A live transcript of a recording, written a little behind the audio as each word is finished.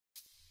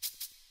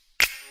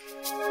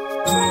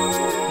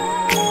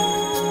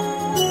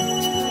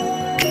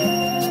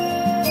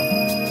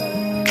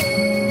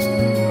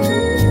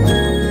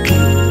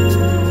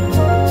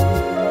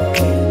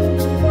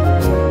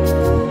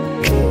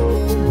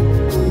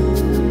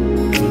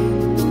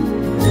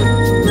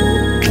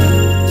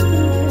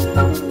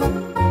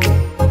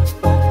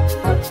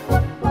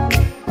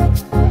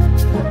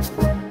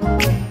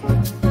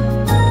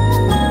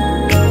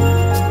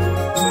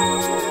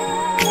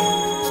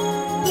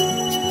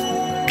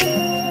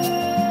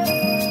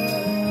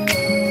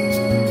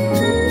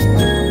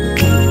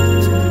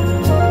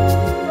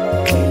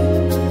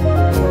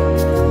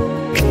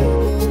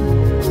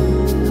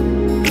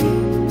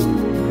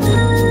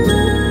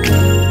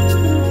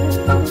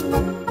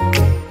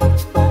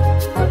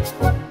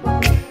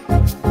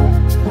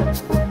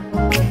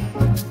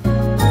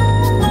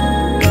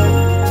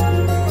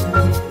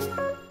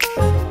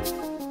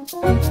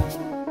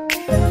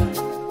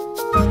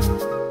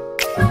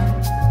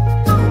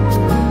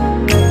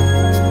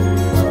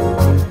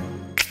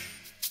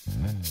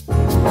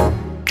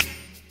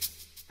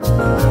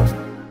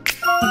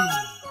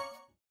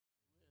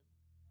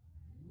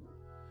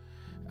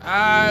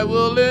I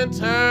will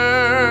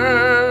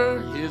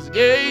enter his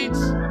gates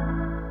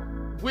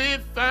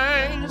with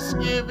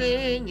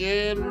thanksgiving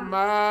in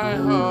my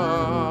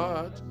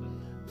heart.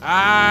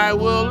 I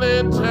will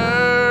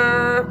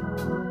enter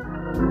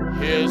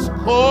his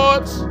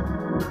courts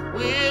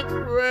with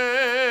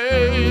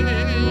praise.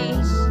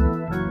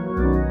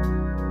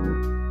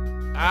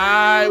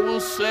 I will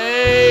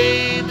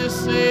say,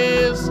 this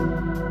is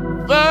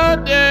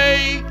the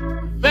day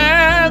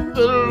that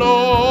the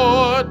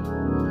Lord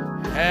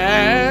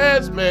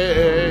has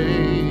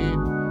made.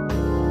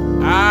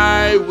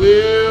 I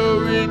will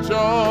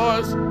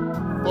rejoice,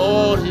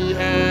 for he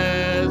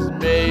has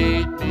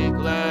made me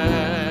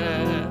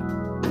glad.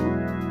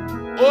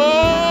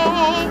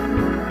 Oh,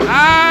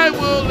 I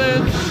will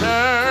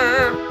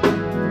enter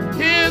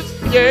his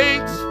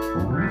gates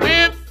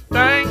with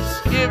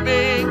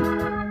thanksgiving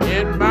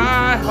in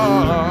my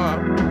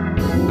heart.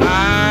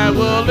 I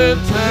will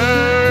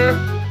enter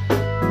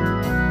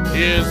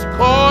his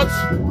courts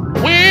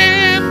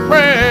with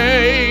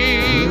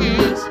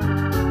praise.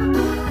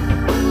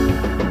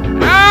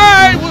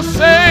 I will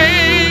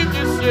say,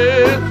 this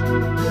is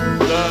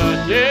the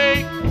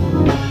day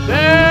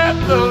that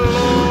the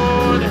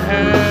Lord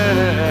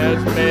has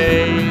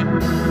made.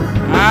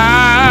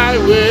 I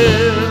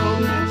will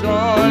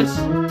rejoice,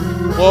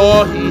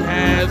 for he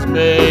has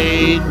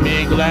made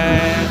me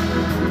glad.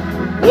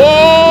 Oh,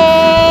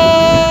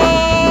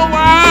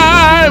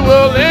 I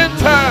will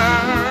enter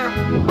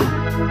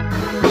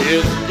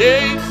his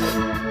gates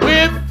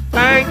with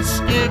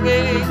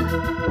thanksgiving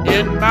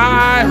in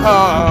my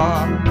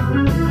heart.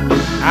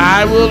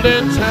 I will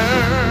enter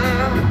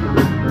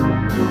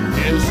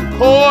his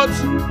courts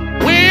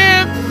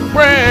with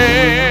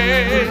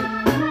praise.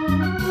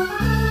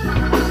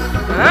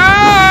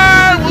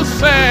 I will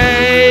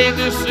say,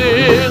 this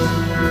is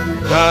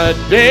the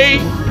day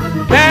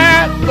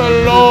that the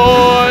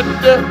Lord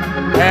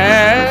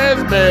has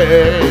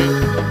made.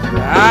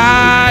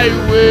 I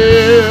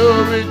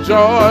will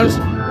rejoice,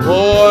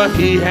 for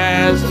he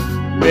has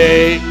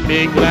made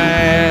me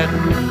glad.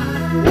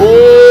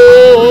 Oh,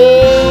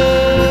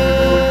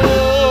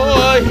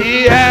 he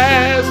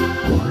has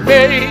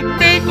made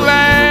me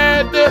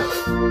glad.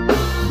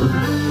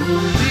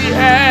 He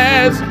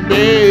has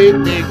made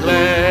me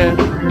glad.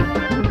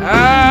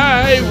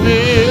 I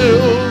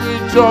will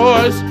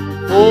rejoice,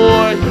 for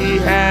he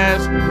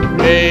has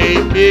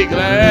made me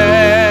glad.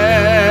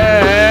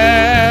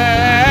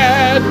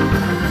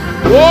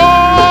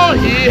 Oh,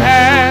 he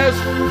has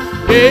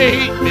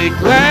made me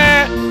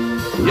glad.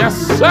 Yes,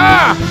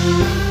 sir.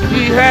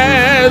 He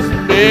has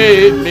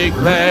made me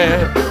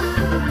glad.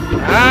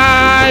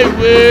 I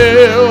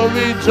will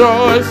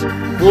rejoice,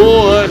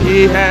 for he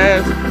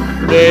has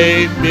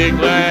made me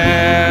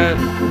glad.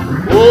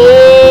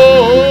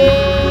 Oh,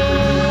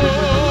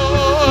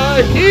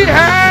 he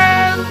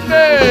has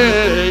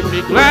made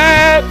me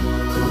glad.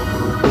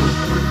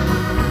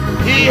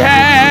 He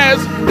has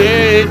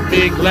made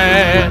me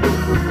glad.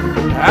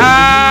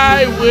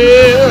 I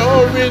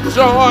will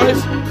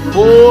rejoice,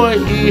 for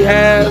he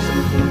has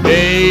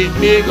made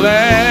me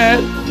glad.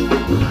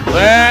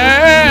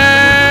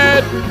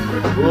 Glad.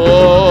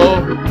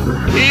 Oh,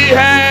 he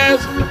has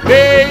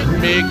made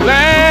me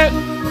glad.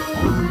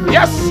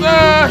 Yes,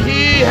 sir,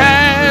 he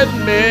has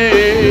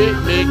made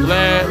me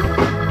glad.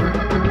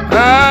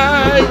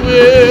 I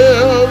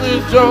will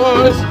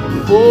rejoice,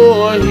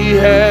 for he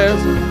has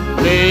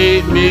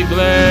made me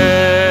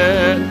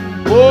glad.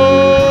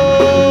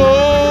 Oh,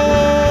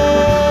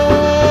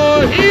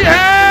 he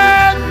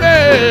has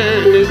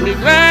made me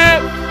glad.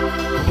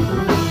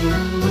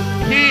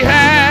 He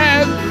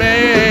has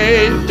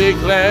made me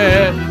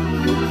glad.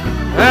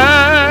 I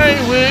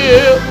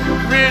will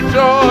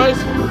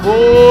rejoice,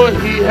 for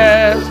he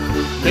has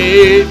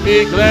made me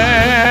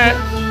glad.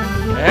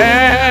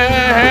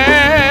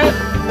 And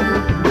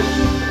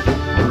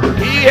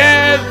he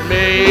has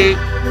made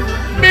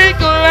me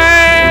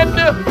glad.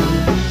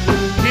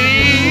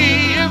 He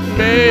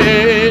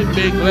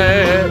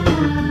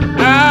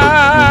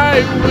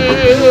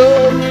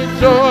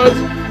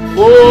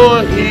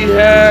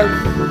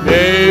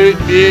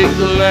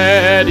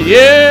glad.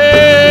 Yes,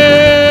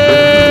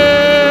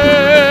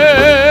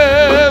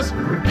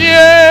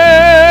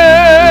 yes,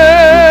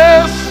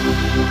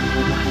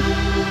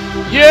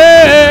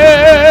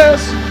 yes.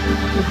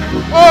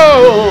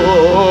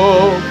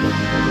 Oh,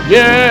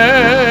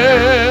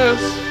 yes,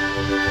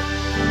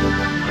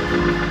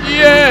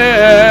 yes,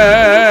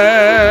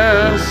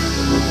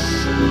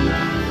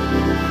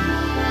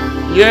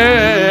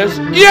 yes,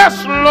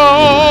 yes,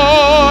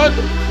 Lord.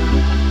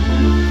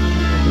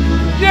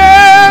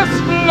 Yes,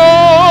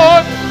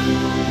 Lord.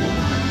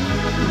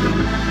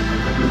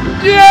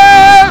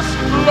 Yes,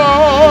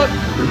 Lord.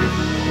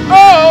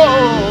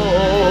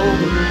 Oh,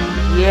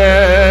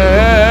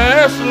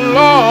 yes,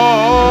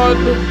 Lord.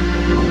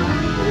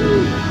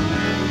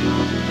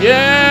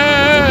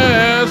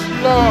 Yes,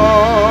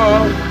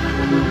 Lord.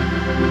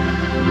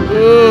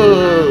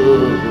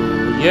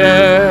 Oh,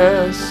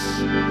 yes.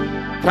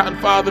 God,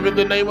 Father, in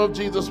the name of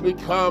Jesus, we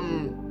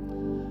come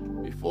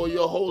before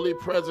your holy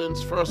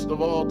presence, first of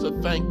all, to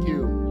thank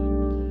you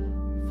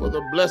for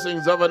the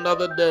blessings of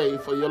another day,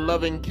 for your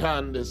loving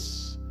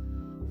kindness,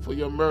 for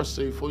your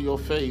mercy, for your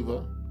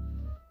favor.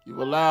 You've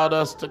allowed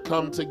us to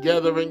come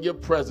together in your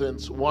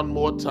presence one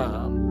more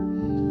time.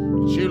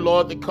 It's you,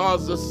 Lord, that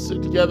caused us to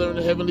sit together in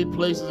the heavenly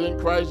places in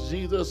Christ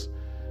Jesus.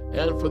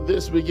 And for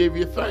this we give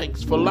you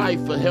thanks, for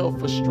life, for health,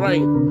 for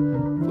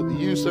strength, for the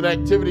use and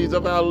activities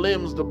of our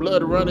limbs, the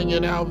blood running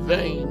in our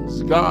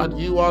veins. God,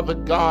 you are the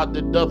God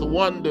that doth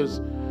wonders,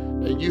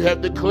 and you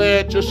have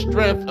declared your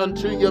strength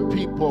unto your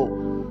people.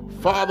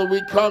 Father,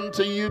 we come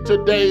to you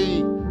today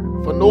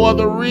for no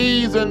other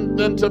reason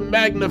than to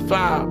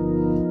magnify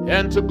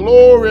and to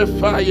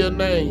glorify your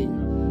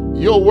name.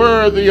 You're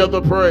worthy of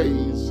the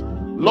praise.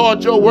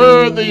 Lord, you're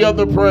worthy of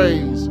the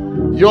praise.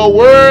 You're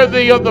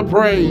worthy of the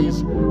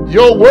praise.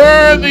 You're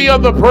worthy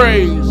of the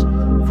praise.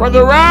 From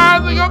the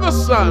rising of the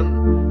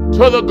sun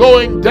to the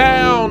going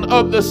down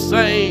of the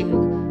same,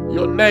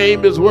 your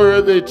name is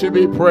worthy to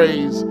be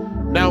praised.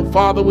 Now,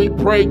 Father, we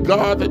pray,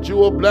 God, that you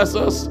will bless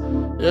us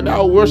in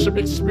our worship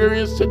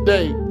experience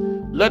today.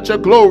 Let your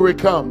glory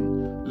come.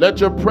 Let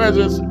your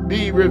presence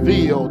be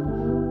revealed.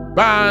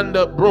 Bind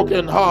up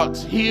broken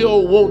hearts,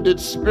 heal wounded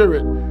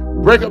spirit,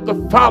 break up the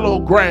fallow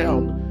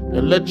ground,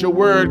 and let your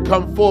word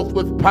come forth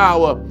with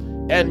power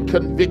and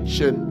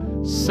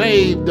conviction.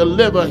 Save,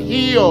 deliver,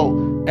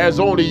 heal as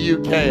only you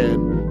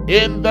can.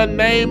 In the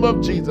name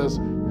of Jesus.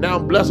 Now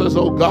bless us,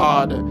 oh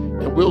God,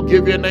 and we'll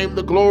give your name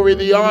the glory,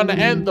 the honor,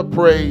 and the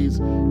praise.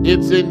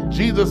 It's in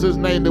Jesus'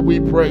 name that we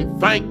pray.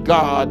 Thank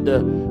God.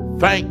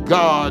 Thank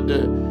God.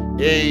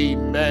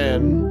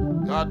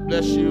 Amen. God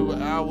bless you.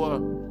 Our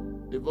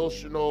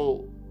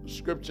devotional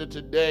scripture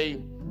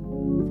today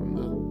from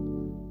the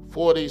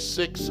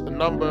 46th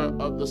number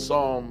of the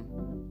Psalm.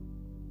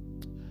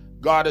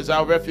 God is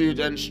our refuge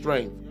and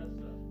strength,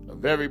 a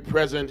very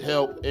present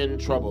help in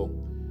trouble.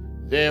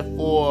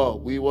 Therefore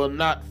we will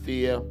not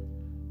fear,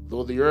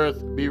 though the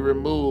earth be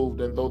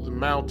removed, and though the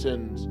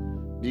mountains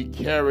be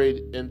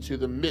carried into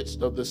the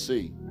midst of the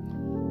sea,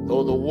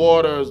 though the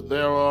waters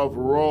thereof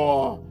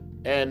roar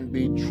and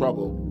be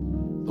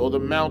troubled, though the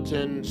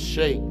mountains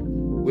shake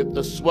with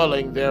the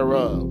swelling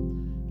thereof.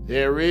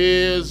 There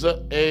is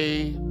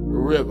a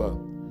river,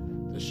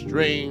 the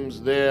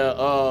streams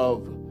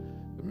thereof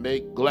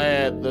make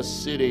glad the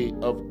city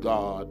of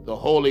God, the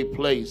holy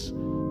place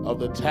of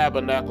the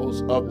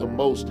tabernacles of the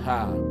Most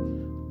High.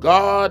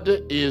 God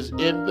is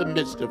in the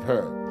midst of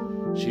her.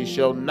 She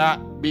shall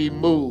not be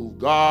moved.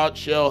 God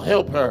shall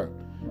help her,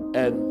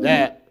 and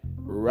that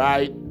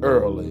right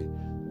early.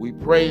 We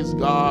praise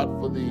God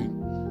for the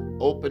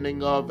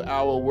opening of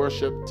our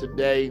worship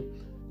today,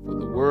 for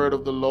the word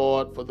of the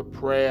Lord, for the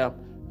prayer.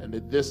 And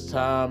at this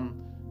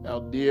time,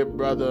 our dear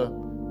brother,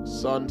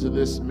 son to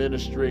this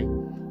ministry,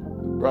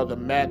 Brother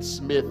Matt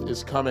Smith,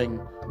 is coming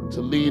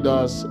to lead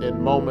us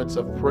in moments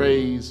of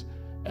praise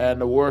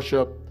and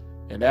worship.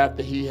 And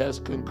after he has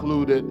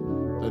concluded,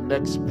 the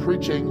next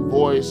preaching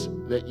voice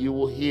that you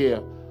will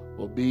hear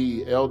will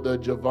be Elder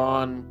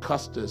Jovan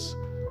Custis,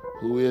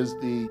 who is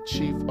the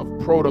Chief of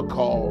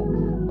Protocol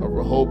of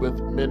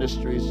Rehoboth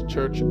Ministries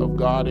Church of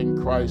God in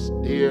Christ,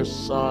 dear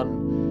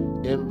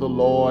son in the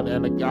Lord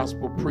and a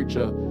gospel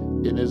preacher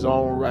in his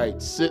own right.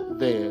 Sit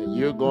there.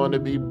 You're going to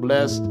be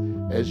blessed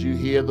as you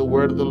hear the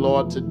word of the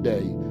Lord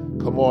today.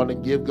 Come on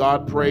and give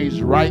God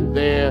praise right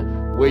there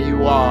where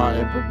you are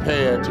and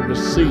prepare to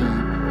receive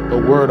the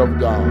word of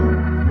God.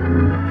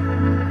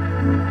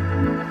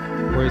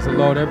 Praise the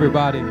Lord,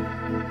 everybody.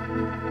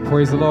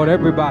 Praise the Lord,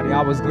 everybody.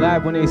 I was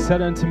glad when they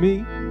said unto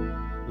me,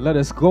 let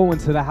us go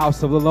into the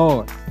house of the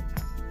Lord.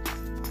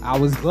 I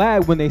was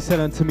glad when they said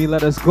unto me,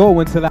 let us go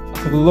into the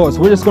house of the Lord.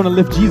 So we're just going to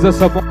lift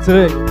Jesus up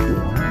today.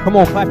 Come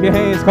on, clap your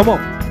hands. Come on.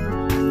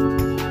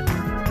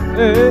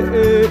 Hey, hey,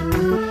 hey.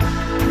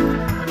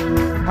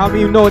 How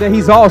many of you know that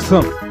he's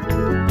awesome?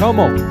 Come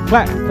on.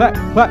 Clap, clap,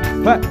 clap,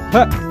 clap,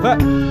 clap,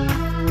 clap.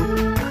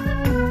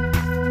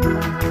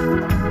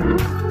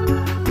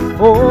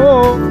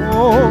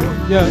 Oh,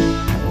 yeah.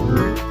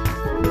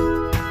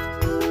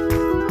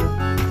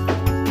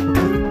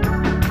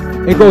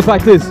 It goes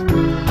like this.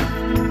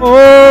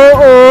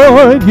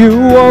 Lord, you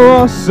are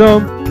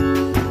awesome.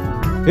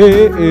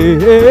 Hey, hey,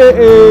 hey,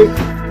 hey.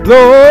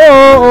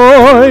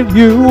 Lord,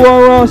 you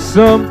are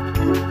awesome.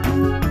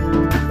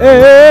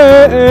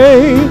 Hey,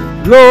 hey.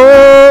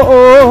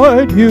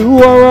 Lord,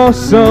 you are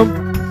awesome.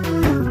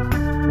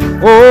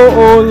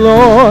 Oh,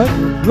 Lord,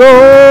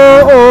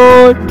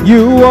 Lord,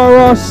 you are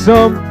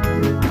awesome.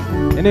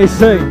 And they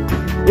say,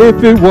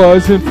 if it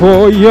wasn't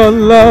for your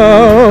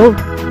love,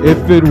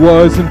 if it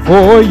wasn't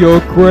for your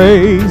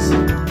grace,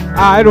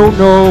 I don't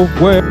know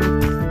where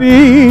I'd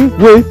be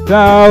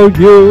without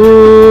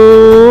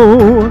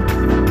you.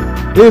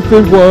 If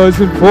it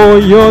wasn't for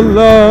your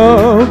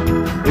love,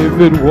 if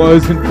it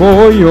wasn't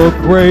for your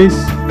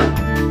grace,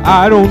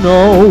 I don't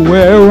know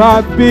where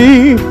I'd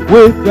be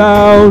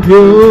without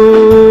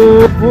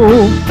you.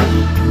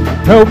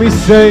 Help me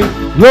say,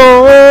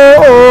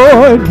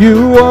 Lord,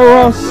 you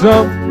are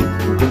awesome.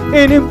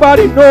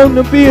 Anybody known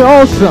to be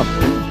awesome?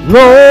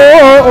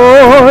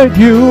 Lord,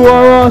 you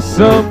are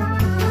awesome.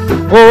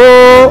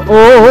 Oh,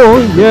 oh,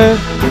 yeah.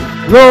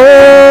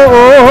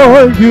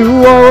 Lord,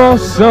 you are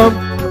awesome.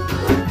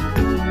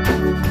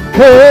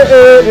 Hey,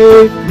 hey,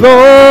 hey.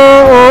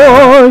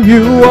 Lord,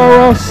 you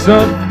are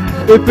awesome.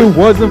 If it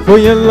wasn't for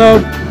your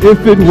love,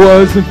 if it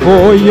wasn't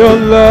for your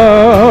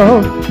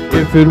love,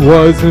 if it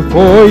wasn't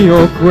for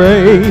your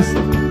grace,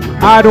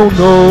 I don't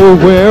know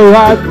where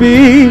I'd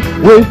be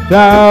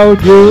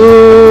without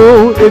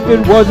you. If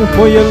it wasn't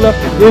for your love,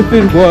 if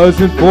it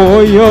wasn't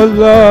for your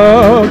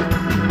love,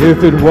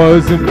 if it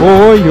wasn't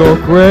for your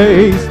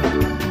grace,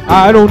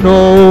 I don't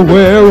know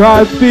where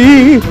I'd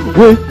be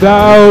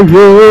without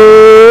you.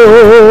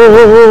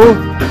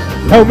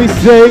 Help me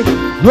say,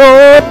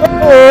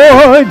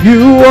 Lord,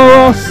 you are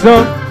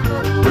awesome.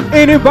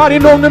 Anybody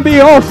know to be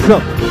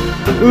awesome?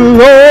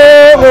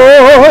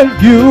 Lord,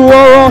 you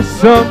are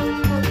awesome.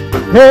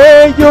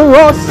 Hey, you're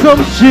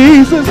awesome,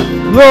 Jesus.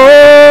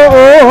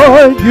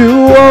 Lord,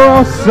 you are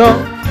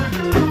awesome.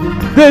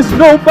 There's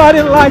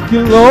nobody like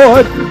you,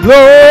 Lord.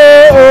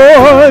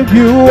 Lord,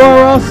 you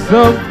are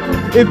awesome.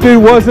 If it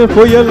wasn't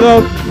for your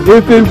love,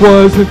 if it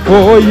wasn't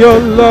for your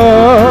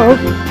love,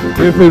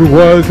 if it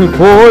wasn't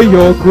for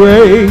your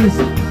grace,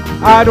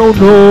 I don't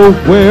know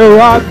where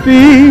I'd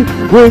be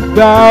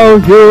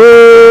without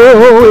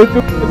you. If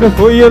it wasn't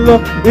for your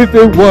love, if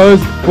it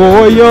was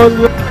for your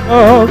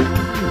love,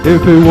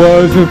 if it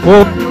wasn't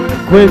for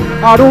grace,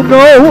 I don't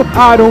know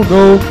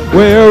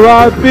where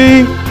I'd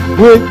be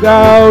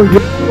without you.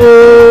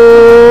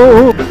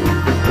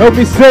 Help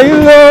me say,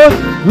 Lord,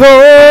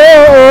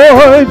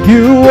 Lord,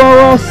 you are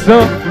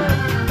awesome.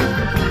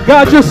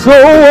 God, you're so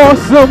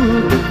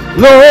awesome.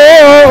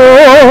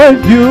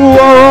 Lord, you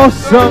are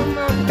awesome.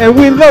 And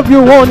we love you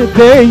on the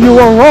day. You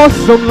are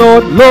awesome,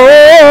 Lord.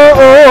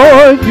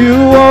 Lord,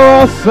 you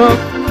are awesome.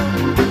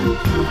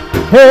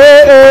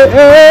 Hey, hey,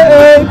 hey,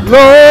 hey.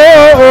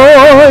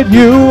 Lord,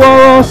 you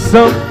are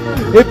awesome.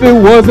 If it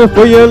wasn't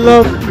for your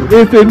love,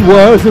 if it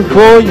wasn't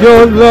for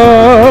your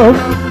love,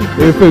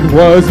 if it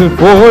wasn't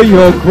for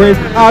your grace,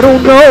 I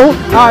don't know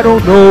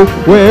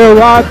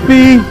where I'd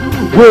be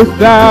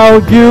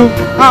without you.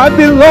 I'd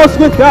be lost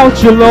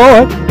without you,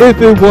 Lord,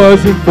 if it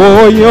wasn't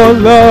for your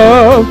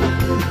love.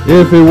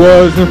 If it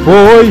wasn't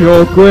for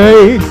your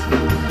grace,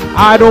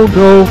 I don't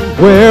know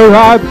where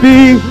I'd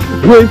be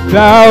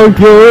without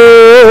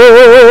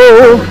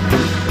you.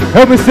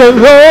 Help me say,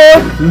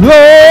 Lord,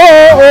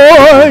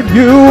 Lord,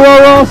 you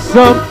are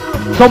awesome.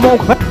 Come on,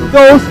 clap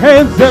those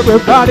hands,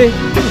 everybody.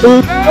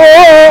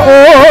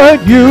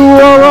 Lord, you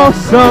are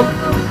awesome.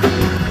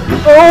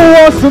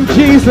 Oh, awesome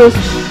Jesus.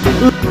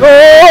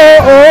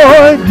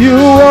 Lord, you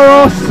are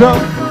awesome.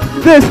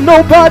 There's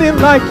nobody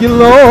like you,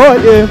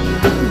 Lord.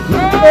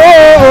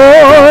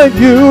 Lord,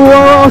 you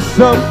are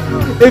awesome.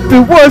 If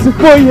it wasn't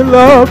for your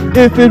love,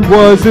 if it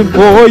wasn't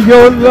for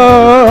your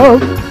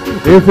love,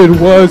 if it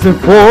wasn't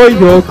for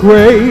your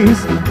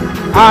grace,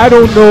 I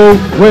don't know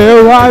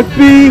where I'd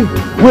be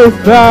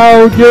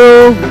without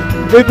you.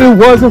 If it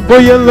wasn't for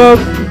your love,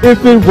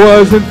 if it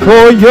wasn't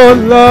for your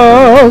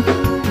love,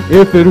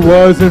 if it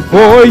wasn't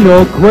for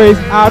your grace,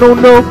 I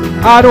don't know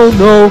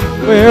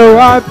where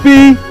I'd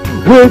be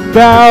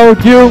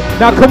without you.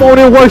 Now come on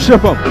and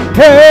worship him.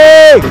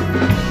 Hey!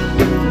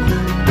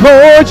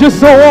 Lord, you're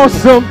so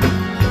awesome.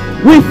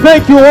 We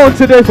thank you on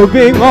today for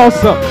being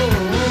awesome.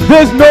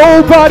 There's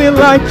nobody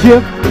like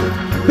you.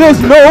 There's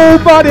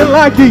nobody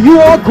like you. You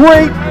are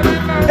great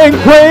and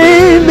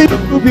greatly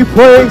to be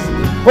praised.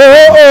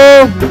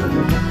 Oh,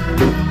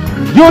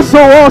 you're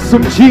so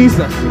awesome,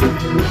 Jesus.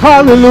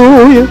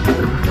 Hallelujah.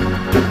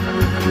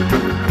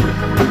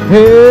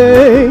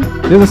 Hey,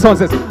 there's a song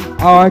that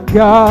says, our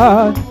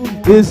God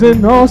is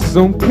an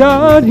awesome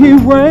God. He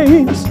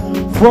reigns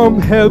from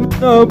heaven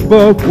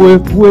above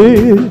with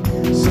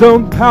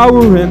wisdom,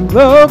 power, and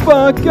love.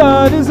 Our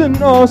God is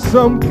an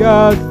awesome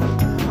God.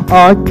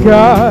 Our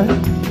God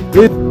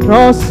is an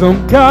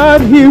awesome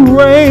God. He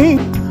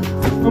reigns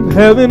from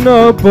heaven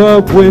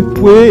above with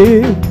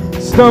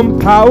wisdom,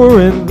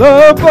 power, and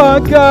love. Our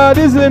God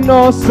is an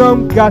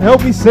awesome God.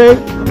 Help me say,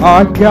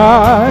 our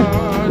God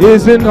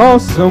is an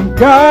awesome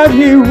God.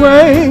 He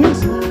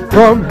reigns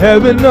from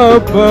heaven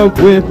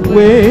above with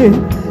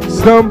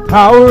wisdom,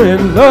 power,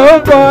 and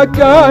love. Our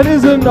God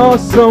is an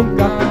awesome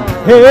God.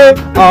 Hey,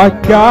 our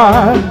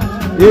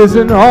God is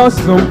an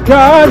awesome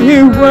God.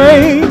 He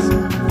reigns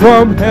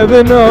from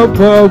heaven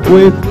above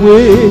with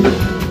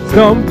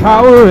wisdom,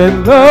 power,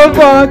 and love.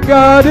 Our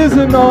God is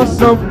an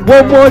awesome.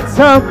 One more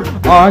time.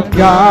 Our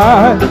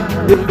God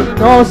is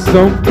an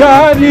awesome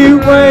God. He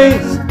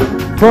reigns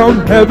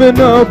from heaven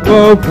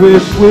above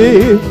with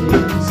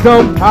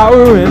wisdom,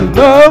 power, and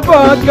love.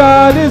 Our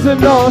God is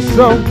an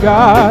awesome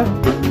God.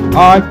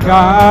 Our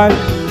God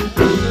is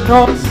an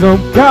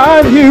awesome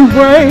God. He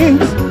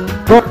reigns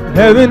from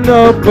heaven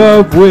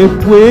above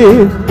with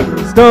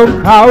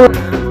wisdom, power,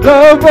 and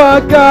love.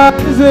 Our God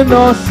is an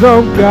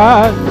awesome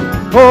God.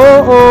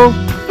 Oh, oh.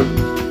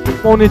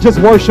 Come on and just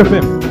worship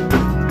him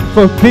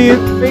for being.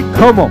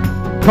 Come on,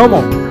 come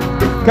on.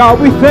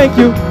 God, we thank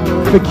you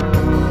for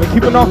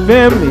keeping our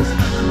families,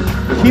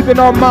 keeping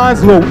our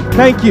minds low.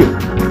 Thank you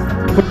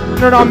for being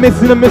in our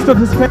midst, in the midst of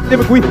this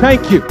pandemic. We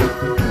thank you.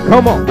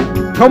 Come on,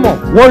 come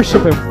on.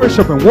 Worship him,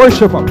 worship him,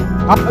 worship him.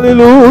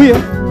 Hallelujah.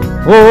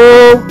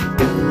 Oh,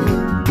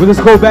 well,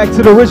 let's go back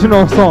to the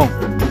original song.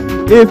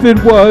 If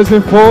it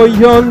wasn't for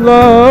your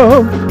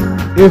love,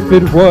 if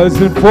it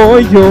wasn't for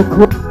your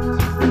grace,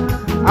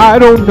 I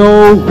don't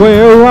know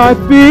where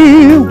I'd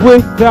be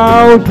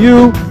without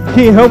you.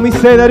 Can you help me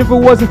say that? If it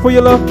wasn't for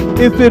your love,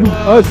 if it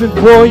wasn't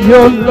for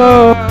your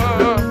love,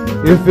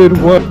 if it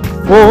wasn't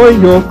for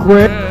your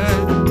grace,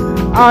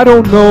 I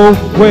don't know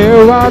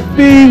where I'd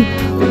be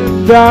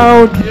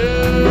without you.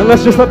 And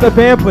let's just let the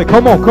band play.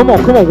 Come on, come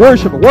on, come on.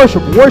 Worship,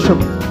 worship, worship.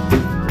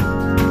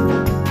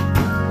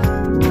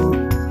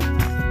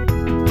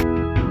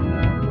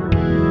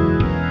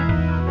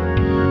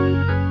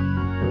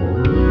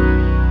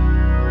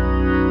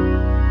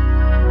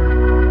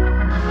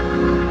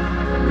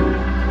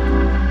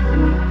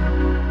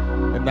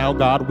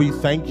 God, we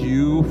thank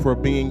you for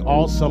being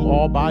awesome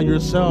all by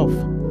yourself.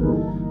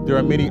 There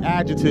are many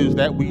adjectives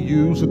that we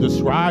use to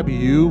describe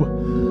you,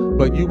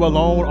 but you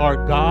alone are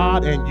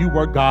God, and you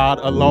are God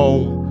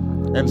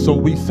alone. And so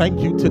we thank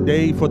you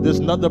today for this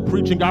another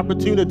preaching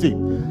opportunity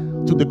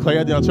to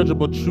declare the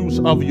unsearchable truths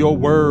of your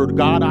word.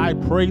 God, I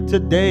pray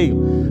today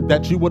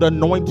that you would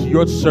anoint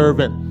your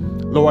servant.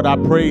 Lord, I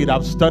prayed,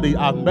 I've studied,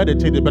 I've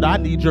meditated, but I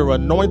need your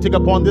anointing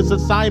upon this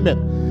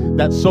assignment,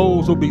 that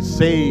souls will be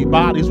saved,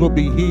 bodies will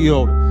be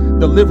healed,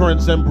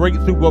 deliverance and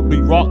breakthrough will be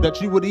wrought,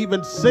 that you would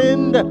even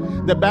send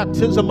the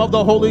baptism of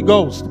the Holy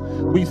Ghost.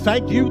 We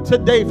thank you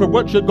today for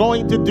what you're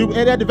going to do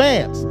in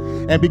advance.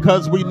 And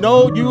because we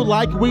know you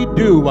like we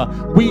do,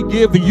 we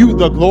give you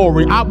the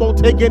glory. I won't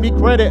take any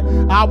credit.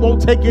 I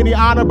won't take any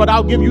honor, but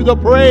I'll give you the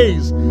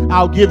praise.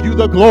 I'll give you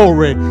the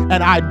glory.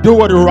 And I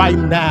do it right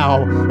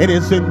now. And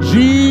it's in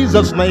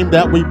Jesus' name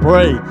that we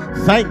pray.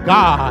 Thank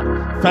God,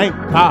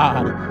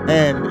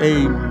 and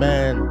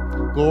amen.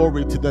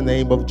 Glory to the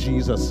name of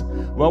Jesus.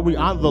 Well, we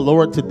honor the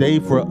Lord today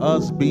for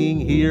us being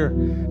here.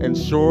 And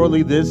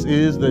surely this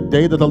is the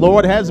day that the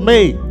Lord has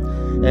made,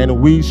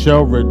 and we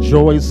shall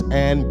rejoice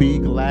and be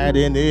glad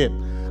in it.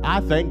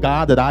 I thank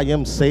God that I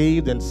am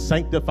saved and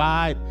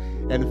sanctified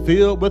and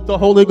filled with the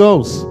Holy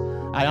Ghost.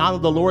 I honor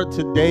the Lord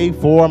today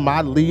for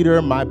my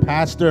leader, my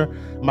pastor,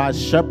 my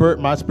shepherd,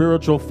 my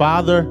spiritual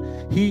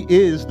father. He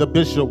is the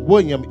Bishop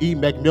William E.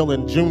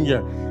 McMillan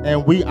Jr.,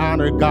 and we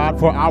honor God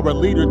for our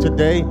leader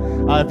today.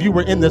 If you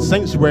were in the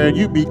sanctuary,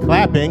 you'd be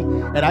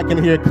clapping, and I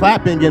can hear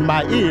clapping in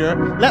my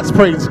ear. Let's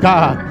praise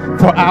God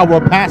for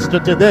our pastor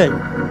today.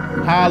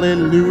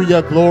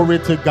 Hallelujah, glory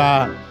to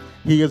God.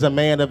 He is a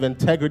man of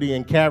integrity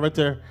and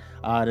character.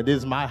 It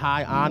is my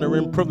high honor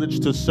and privilege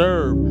to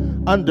serve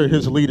under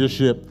his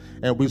leadership.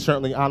 And we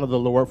certainly honor the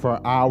Lord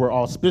for our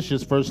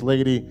auspicious First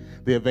Lady,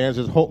 the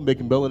Evangelist Hope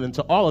McMillan, and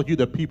to all of you,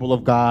 the people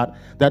of God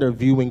that are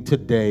viewing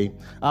today.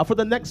 For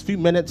the next few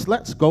minutes,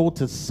 let's go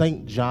to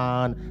St.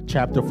 John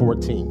chapter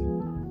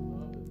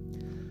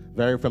 14.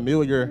 Very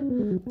familiar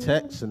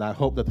text, and I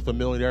hope that the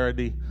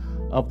familiarity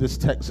of this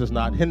text does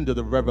not hinder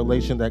the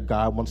revelation that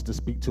God wants to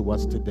speak to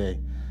us today.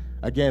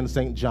 Again,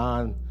 St.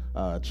 John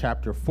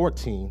chapter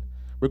 14.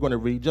 We're going to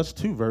read just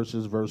two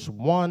verses, verse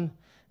 1,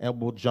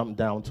 and we'll jump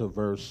down to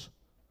verse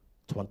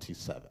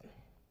 27.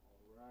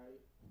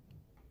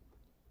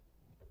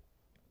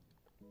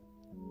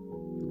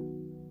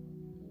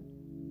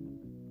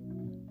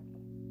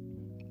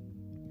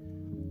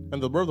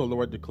 And the word of the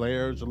Lord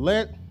declares,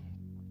 "Let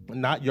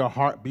not your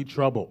heart be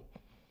troubled.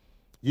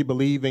 You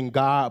believe in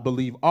God,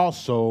 believe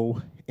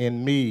also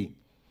in me."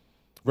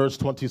 Verse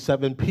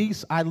 27,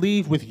 "Peace I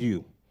leave with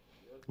you.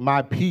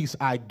 My peace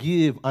I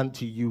give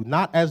unto you,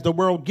 not as the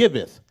world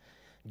giveth,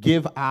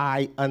 give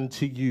I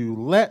unto you.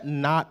 Let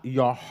not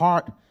your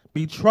heart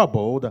be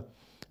troubled,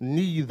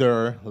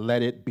 neither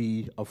let it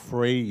be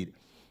afraid."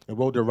 And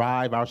we'll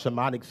derive our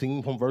sermonic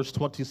theme from verse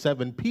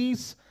 27.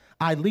 Peace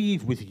I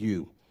leave with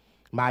you.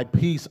 My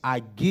peace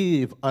I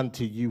give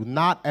unto you,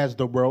 not as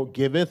the world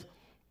giveth,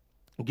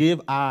 give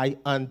I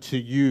unto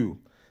you.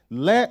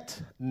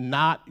 Let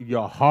not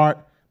your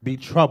heart be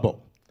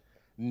troubled,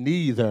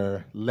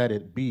 neither let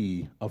it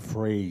be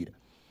afraid.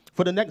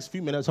 For the next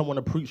few minutes, I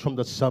want to preach from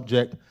the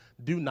subject,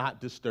 do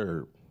not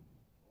disturb.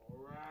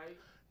 All right.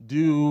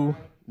 Do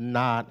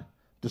not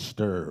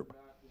disturb.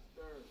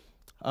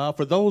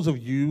 For those of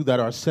you that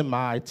are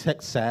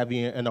semi-tech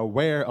savvy and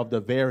aware of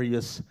the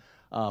various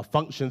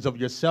functions of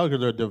your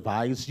cellular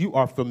device, you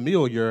are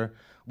familiar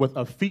with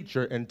a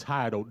feature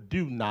entitled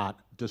Do Not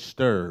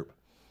Disturb.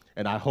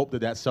 And I hope that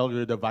that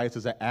cellular device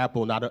is an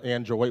Apple, not an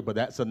Android, but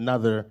that's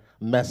another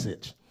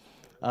message.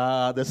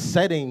 The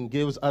setting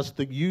gives us,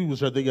 the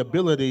user, the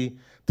ability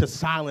to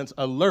silence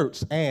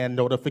alerts and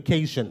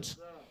notifications.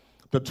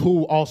 The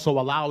tool also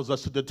allows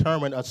us to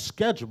determine a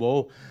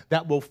schedule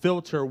that will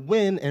filter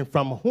when and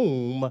from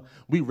whom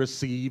we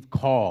receive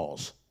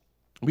calls.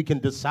 We can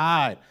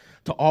decide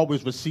to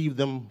always receive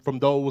them from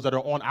those that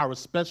are on our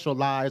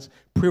specialized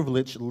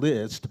privilege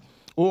list,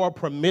 or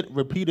permit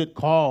repeated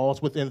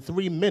calls within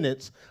 3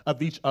 minutes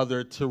of each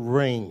other to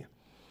ring,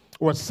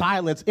 or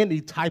silence any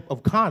type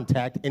of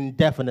contact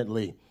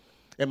indefinitely.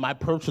 In my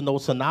personal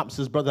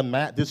synopsis, Brother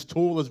Matt, this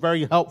tool is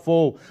very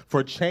helpful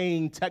for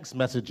chain text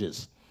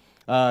messages.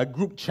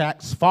 Group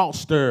chats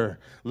foster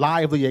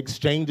lively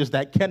exchanges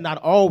that cannot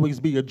always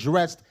be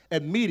addressed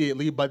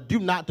immediately, but Do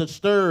Not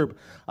Disturb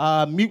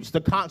mutes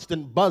the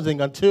constant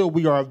buzzing until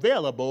we are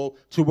available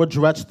to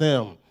address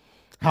them.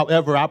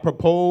 However, I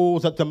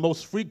propose that the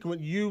most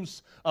frequent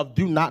use of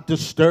Do Not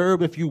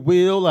Disturb, if you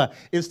will,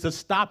 is to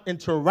stop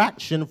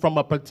interaction from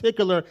a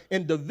particular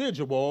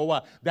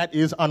individual that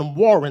is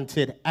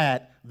unwarranted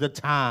at the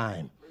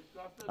time.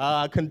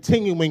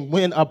 Continuing,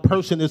 when a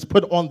person is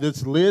put on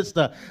this list,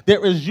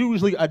 there is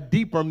usually a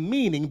deeper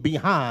meaning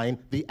behind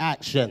the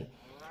action.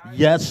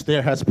 Yes,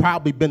 there has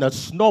probably been a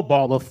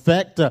snowball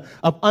effect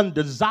of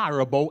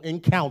undesirable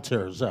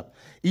encounters.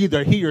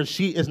 Either he or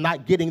she is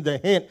not getting the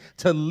hint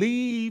to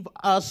leave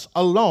us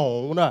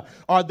alone,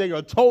 or they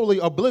are totally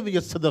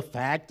oblivious to the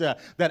fact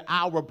that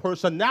our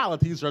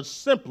personalities are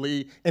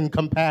simply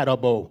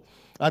incompatible.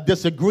 A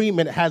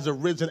disagreement has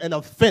arisen, an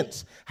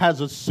offense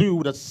has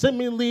ensued, a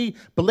seemingly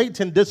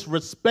blatant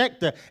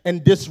disrespect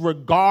and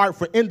disregard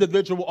for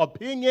individual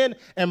opinion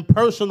and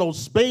personal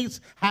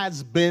space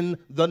has been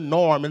the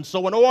norm. And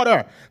so in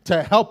order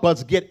to help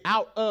us get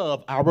out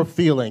of our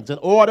feelings, in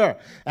order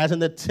as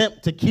an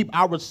attempt to keep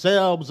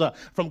ourselves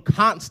from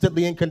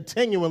constantly and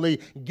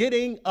continually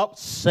getting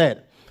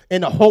upset,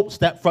 in the hopes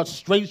that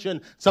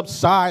frustration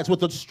subsides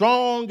with a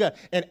strong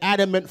and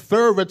adamant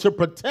fervor to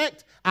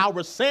protect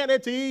our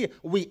sanity,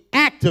 we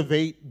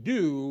activate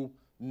Do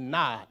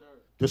Not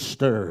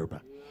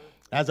Disturb.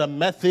 As a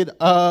method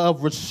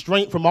of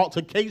restraint from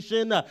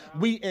altercation,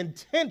 we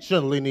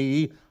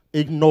intentionally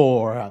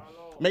ignore.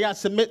 May I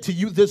submit to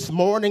you this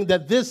morning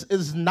that this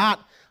is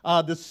not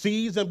the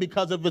season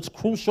because of its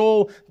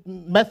crucial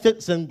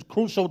methods and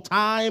crucial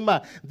time.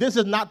 This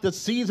is not the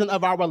season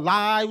of our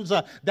lives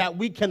that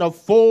we can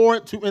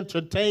afford to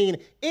entertain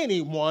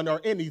anyone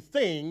or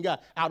anything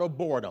out of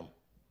boredom.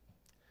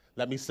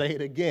 Let me say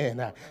it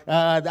again.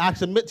 I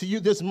submit to you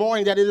this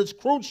morning that it is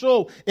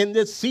crucial in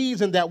this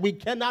season that we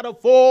cannot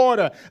afford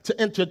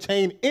to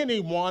entertain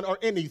anyone or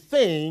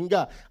anything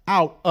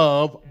out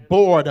of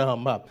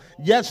boredom.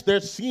 Yes, there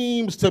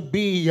seems to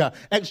be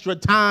extra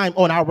time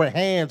on our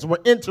hands. We're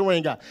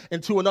entering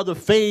into another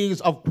phase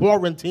of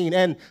quarantine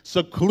and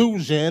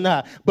seclusion,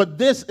 but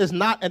this is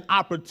not an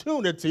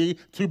opportunity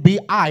to be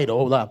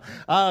idle.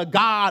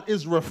 God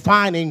is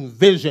refining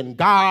vision.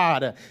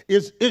 God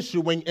is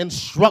issuing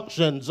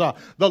instructions.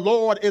 The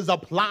Lord is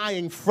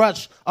applying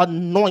fresh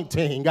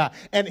anointing,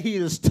 and he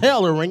is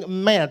tailoring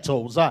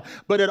mantles.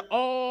 But it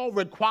all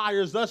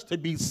requires us to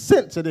be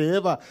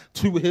sensitive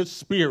to his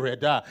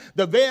spirit.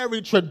 The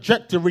very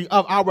trajectory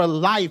of our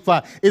life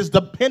is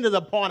dependent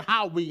upon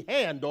how we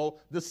handle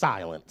the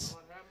silence.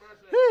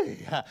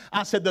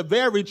 I said the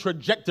very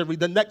trajectory,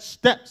 the next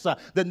steps,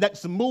 the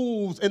next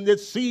moves in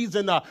this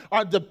season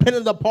are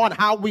dependent upon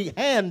how we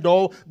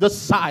handle the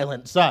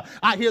silence.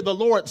 I hear the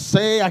Lord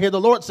say,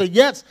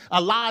 yes,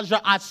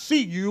 Elijah, I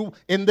see you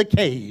in the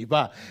cave.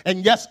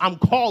 And yes, I'm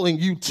calling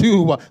you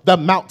to the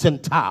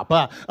mountaintop.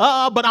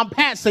 But I'm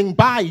passing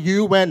by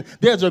you, and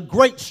there's a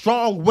great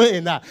strong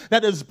wind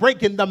that is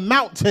breaking the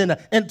mountain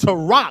into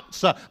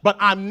rocks. But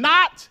I'm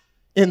not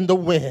in the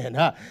wind.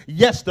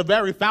 Yes, the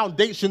very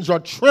foundations are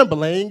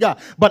trembling,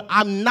 but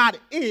I'm not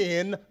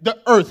in the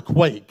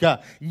earthquake.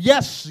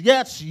 Yes,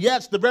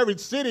 the very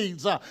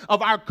cities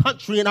of our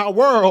country and our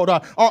world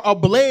are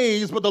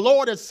ablaze, but the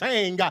Lord is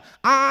saying,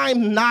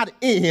 I'm not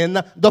in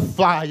the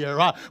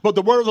fire. But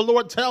the word of the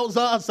Lord tells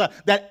us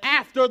that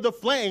after the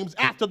flames,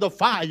 after the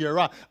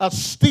fire, a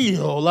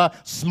still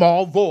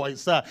small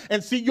voice.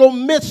 And see, you'll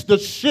miss the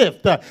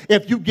shift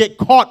if you get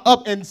caught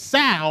up in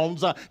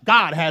sounds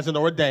God hasn't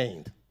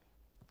ordained.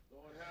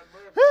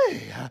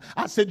 Hey,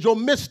 I said, you'll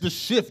miss the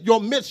shift. You'll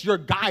miss your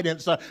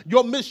guidance.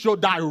 You'll miss your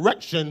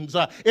directions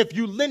if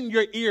you lend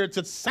your ear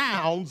to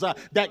sounds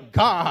that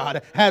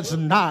God has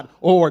not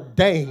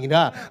ordained.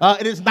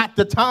 It is not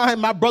the time,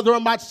 my brother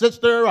and my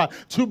sister,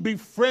 to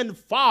befriend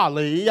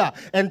folly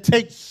and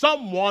take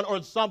someone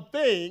or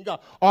something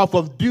off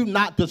of do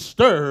not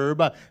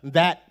disturb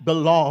that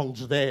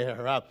belongs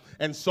there.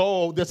 And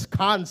so this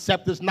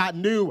concept is not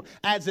new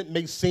as it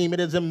may seem. It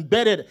is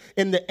embedded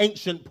in the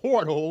ancient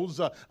portals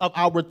of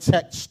our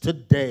text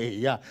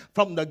today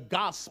from the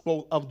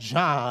Gospel of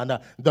John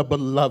the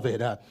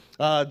Beloved.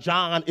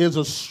 John is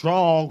a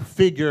strong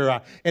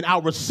figure in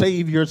our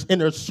Savior's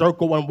inner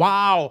circle. And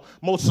while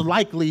most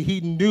likely he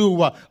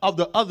knew of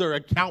the other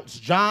accounts,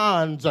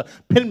 John's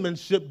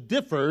penmanship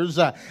differs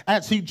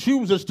as he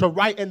chooses to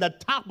write in the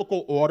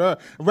topical order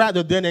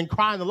rather than in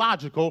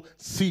chronological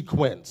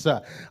sequence.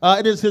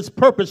 It is his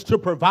purpose to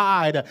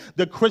provide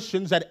the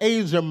Christians at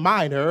Asia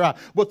Minor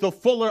with a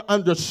fuller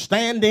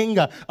understanding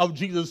of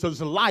Jesus'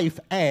 life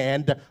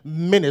and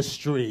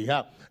ministry.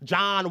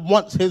 John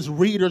wants his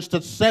readers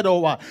to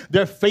settle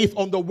their faith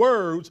on the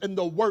words and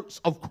the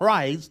works of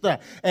Christ.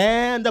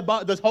 And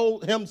about this whole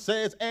hymn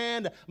says,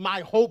 and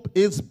my hope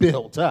is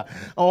built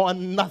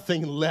on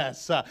nothing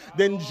less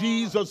than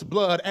Jesus'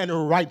 blood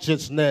and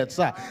righteousness.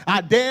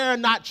 I dare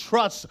not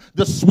trust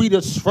the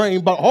sweetest frame,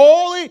 but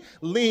wholly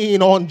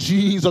lean on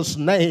Jesus'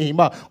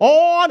 name,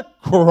 on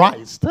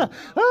Christ.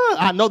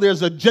 I know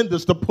there's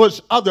agendas to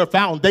push other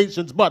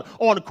foundations, but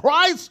on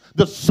Christ,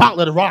 the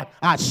solid rock,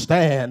 I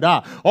stand.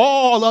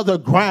 All other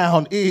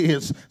ground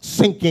is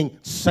sinking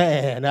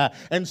sand.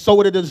 And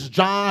so it is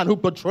John who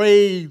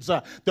portrays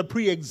the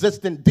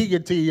pre-existent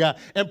deity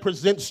and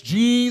presents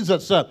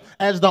Jesus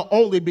as the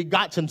only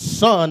begotten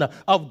Son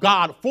of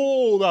God,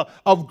 full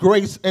of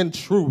grace and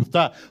truth,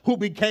 who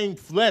became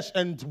flesh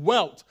and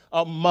dwelt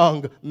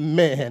among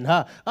men.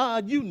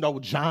 You know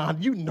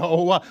John. You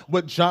know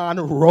what John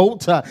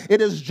wrote.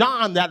 It is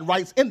John that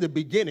writes, in the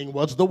beginning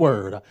was the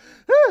Word.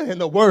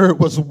 And the Word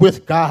was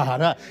with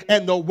God.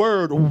 And the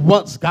Word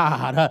was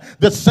God.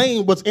 The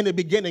same was in the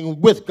beginning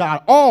with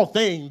God. All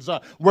things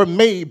were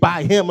made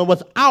by him. And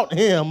without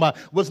him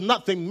was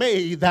nothing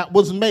made that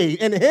was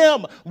made. In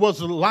him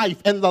was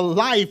life. And the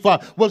life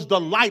was the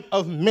light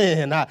of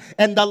men.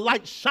 And the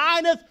light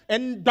shineth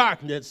in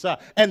darkness.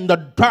 And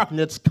the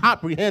darkness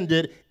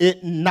comprehended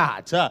it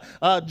not.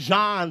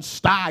 John's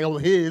style,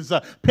 his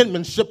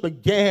penmanship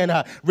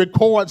again,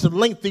 records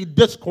lengthy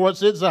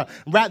discourses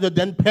rather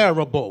than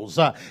parables.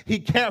 He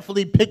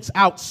carefully picks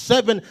out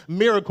 7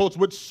 miracles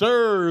which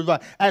serve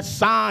as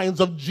signs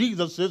of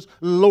Jesus'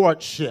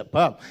 lordship.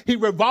 He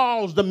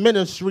revolves the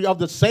ministry of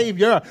the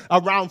Savior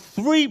around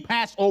 3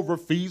 Passover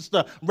feasts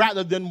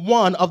rather than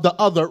one of the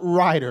other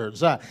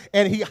writers.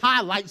 And he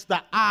highlights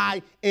the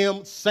I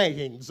am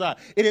sayings.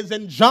 It is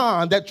in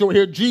John that you'll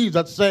hear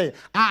Jesus say,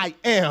 I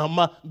am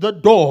the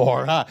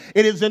door.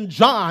 It is in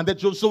John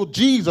that you'll see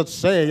Jesus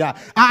say,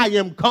 I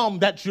am come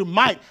that you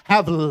might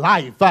have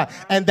life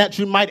and that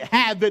you might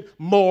have it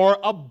more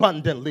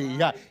abundantly.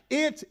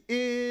 It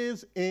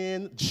is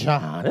in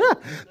John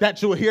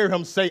that you'll hear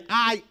him say,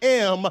 I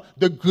am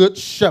the good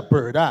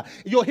shepherd.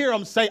 You'll hear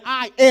him say,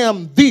 I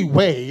am the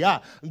way,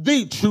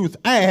 the truth,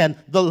 and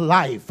the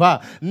life.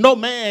 No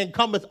man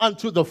cometh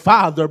unto the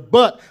Father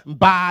but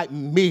by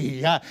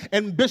me.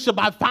 And Bishop,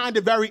 I find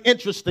it very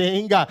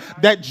interesting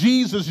that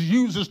Jesus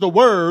uses the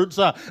words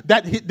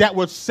that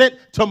were sent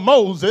to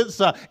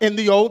Moses in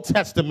the Old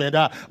Testament.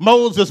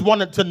 Moses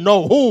wanted to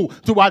know, who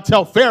do I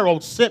tell Pharaoh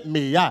sent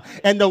me?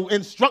 And the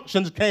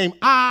instructions came,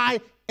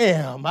 I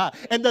am.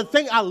 And the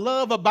thing I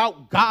love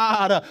about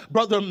God,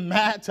 Brother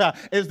Matt,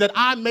 is that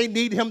I may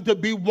need him to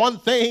be one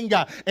thing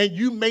and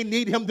you may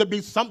need him to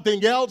be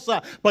something else,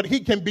 but he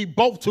can be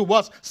both to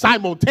us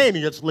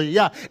simultaneously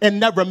and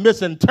never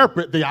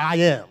misinterpret the I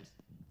am.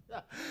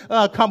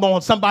 Come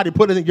on, somebody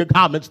put it in your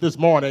comments this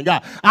morning.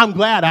 I'm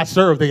glad I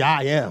serve the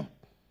I am.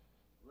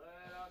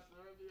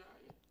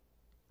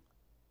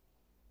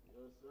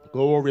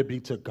 Glory be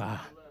to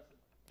God.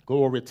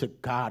 Glory to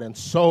God. And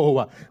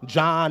so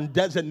John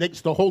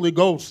designates the Holy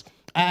Ghost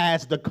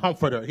as the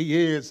comforter. He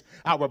is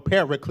our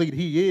paraclete.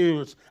 He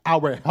is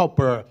our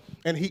helper.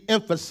 And he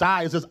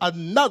emphasizes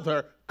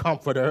another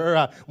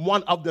comforter,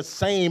 one of the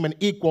same and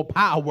equal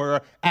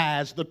power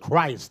as the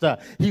Christ.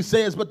 He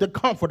says, but the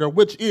comforter,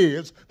 which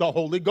is the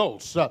Holy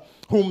Ghost,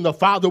 whom the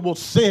Father will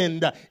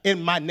send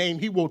in my name,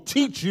 he will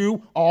teach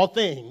you all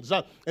things,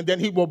 and then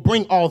he will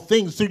bring all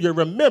things to your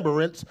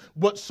remembrance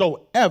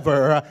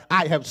whatsoever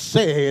I have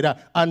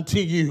said unto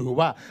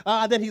you.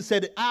 Then he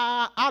said,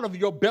 out of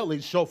your belly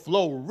shall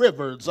flow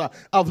rivers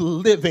of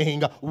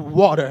living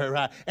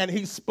water. And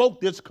he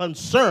spoke this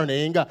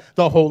concerning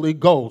the Holy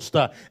Ghost.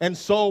 And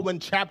so when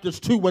chapter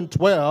chapters 2 and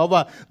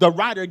 12, the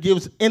writer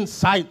gives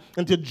insight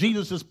into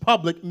Jesus'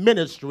 public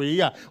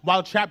ministry,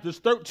 while chapters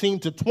 13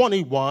 to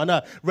 21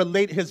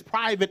 relate his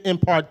private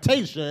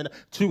impartation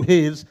to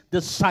his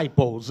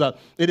disciples.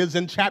 It is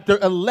in chapter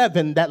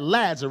 11 that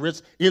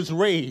Lazarus is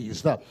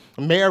raised.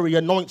 Mary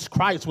anoints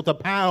Christ with a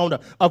pound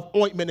of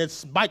ointment and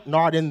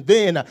spikenard and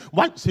then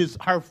wipes his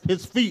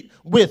feet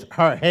with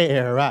her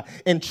hair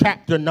in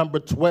chapter number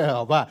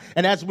 12.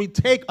 And as we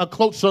take a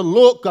closer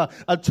look,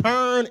 a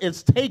turn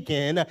is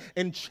taken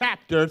in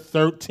chapter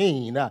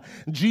 13.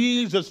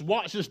 Jesus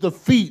washes the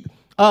feet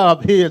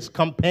of his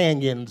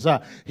companions.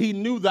 He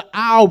knew the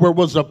hour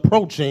was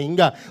approaching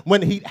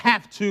when he'd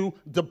have to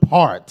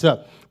depart.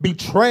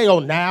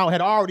 Betrayal now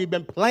had already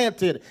been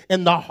planted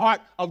in the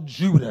heart of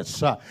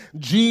Judas.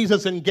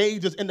 Jesus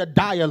engages in a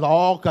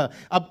dialogue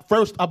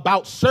first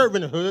about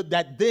servanthood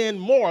that then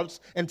morphs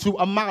into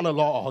a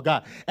monologue.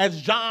 As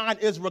John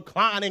is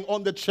reclining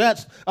on the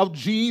chest of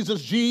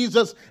Jesus,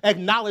 Jesus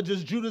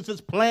acknowledges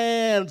Judas's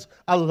plans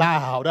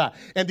aloud.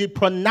 And the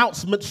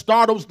pronouncement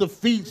startles the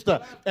feast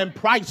and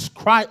prompts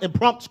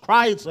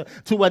Christ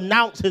to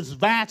announce his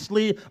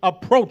vastly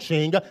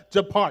approaching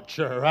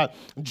departure.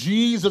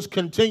 Jesus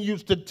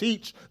continues to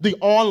teach the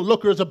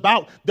onlookers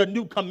about the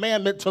new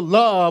commandment to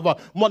love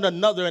one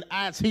another and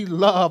as he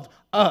loved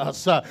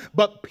us.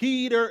 But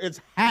Peter is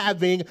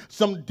having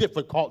some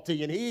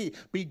difficulty and he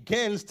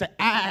begins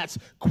to ask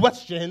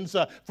questions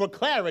for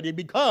clarity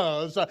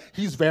because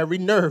he's very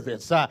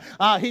nervous.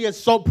 He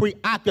is so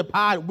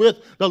preoccupied with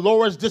the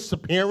Lord's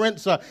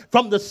disappearance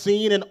from the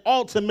scene and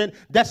ultimate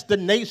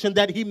destination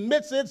that he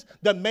misses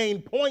the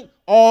main point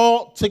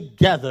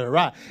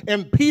altogether.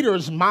 In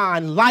Peter's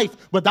mind, life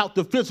without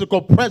the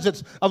physical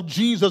presence of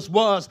Jesus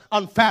was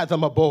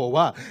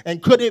unfathomable.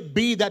 And could it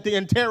be that the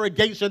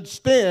interrogation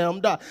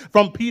stemmed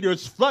from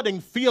Peter's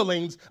flooding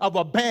feelings of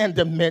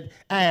abandonment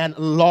and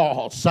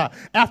loss?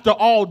 After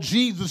all,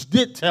 Jesus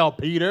did tell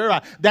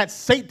Peter that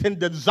Satan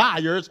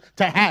desires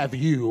to have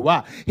you.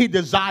 He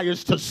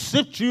desires to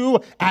sift you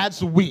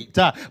as wheat.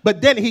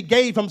 But then he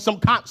gave him some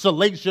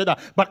consolation.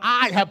 But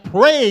I have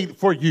prayed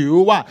for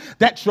you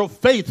that your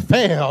faith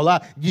fail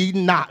ye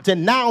not.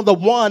 And now the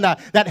one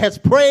that has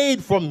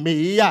prayed for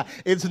me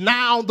is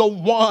now the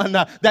one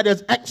that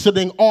is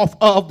exiting off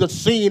of the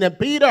scene. And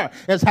Peter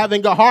is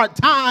having a hard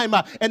time.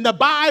 And the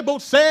Bible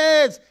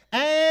says,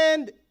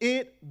 and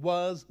it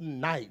was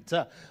night.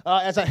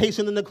 As I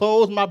hasten to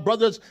close, my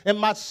brothers and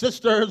my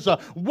sisters,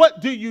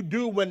 what do you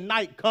do when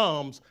night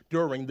comes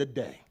during the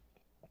day?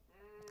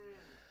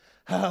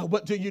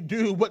 What do you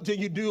do? What do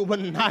you do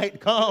when night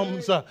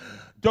comes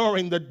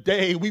during the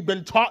day? We've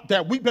been taught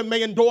that weeping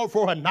may endure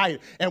for a night,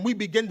 and we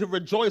begin to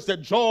rejoice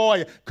that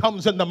joy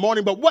comes in the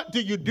morning. But what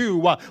do you do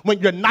when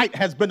your night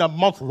has been a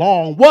month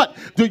long? What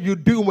do you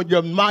do when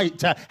your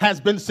night has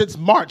been since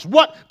March?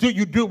 What do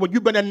you do when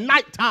you've been in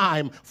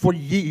nighttime for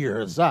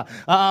years?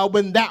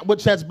 When that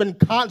which has been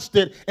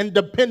constant and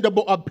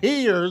dependable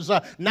appears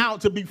now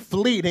to be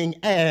fleeting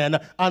and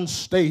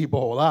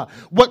unstable?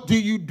 What do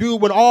you do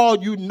when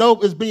all you know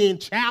is being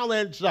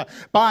challenged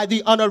by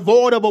the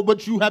unavoidable,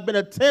 which you have been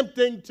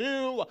attempting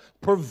to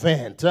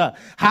prevent?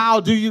 How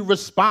do you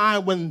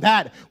respond when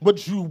that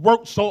which you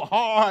worked so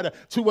hard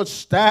to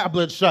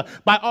establish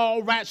by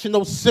all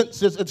rational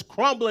senses is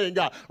crumbling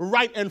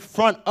right in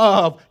front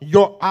of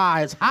your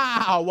eyes?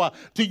 How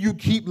do you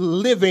keep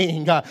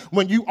living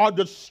when you are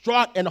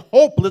distraught and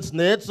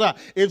hopelessness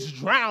is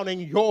drowning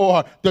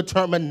your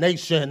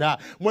determination?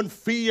 When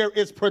fear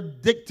is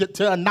predicted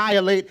to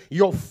annihilate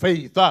your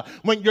faith?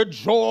 When your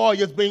joy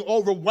is being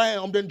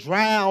overwhelmed and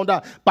drowned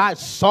by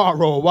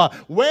sorrow?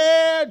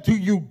 Where do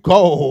you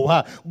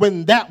go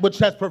when that which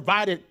has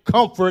provided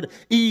comfort,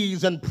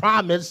 ease, and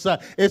promise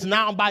is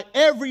now by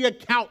every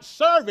account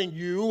serving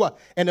you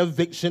an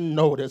eviction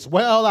notice?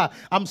 Well,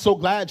 I'm so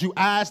glad you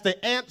asked.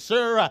 The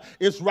answer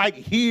is right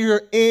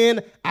here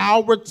in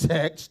our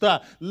text.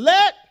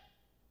 Let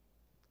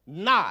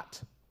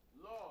not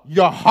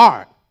your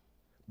heart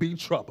be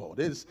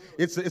troubled. It's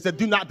a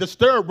do not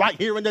disturb right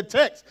here in the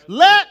text.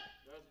 Let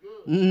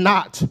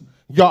not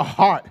your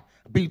heart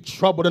be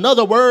troubled. In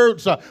other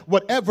words,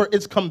 whatever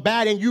is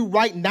combating you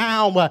right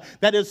now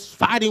that is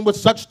fighting with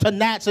such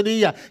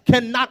tenacity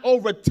cannot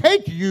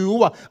overtake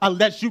you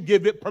unless you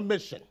give it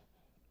permission.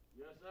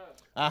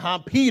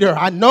 Peter,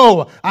 I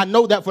know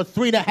that for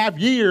 3.5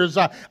 years,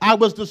 I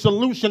was the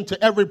solution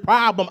to every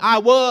problem. I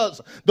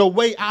was the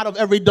way out of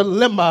every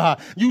dilemma.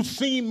 You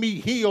seen me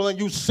heal and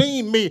you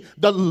seen me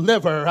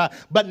deliver.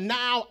 But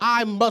now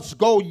I must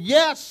go.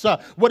 Yes,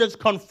 what is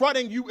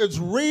confronting you is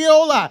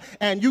real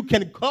and you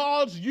can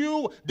cause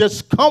you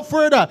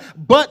discomfort.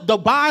 But the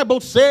Bible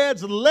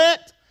says,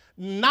 let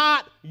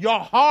not your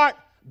heart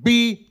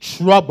be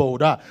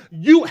troubled.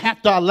 You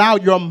have to allow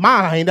your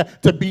mind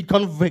to be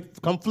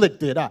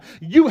conflicted.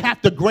 You have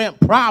to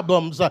grant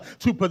problems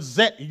to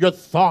possess your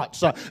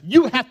thoughts.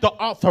 You have to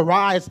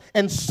authorize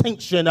and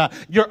sanction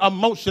your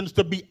emotions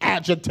to be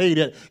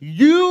agitated.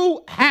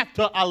 You have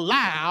to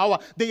allow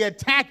the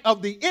attack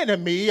of the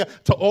enemy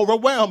to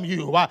overwhelm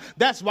you.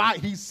 That's why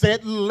he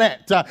said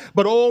let.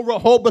 But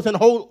Rehoboth and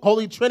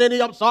Holy Trinity,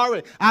 I'm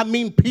sorry, I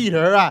mean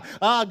Peter.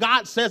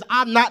 God says,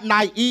 I'm not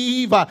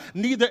naive,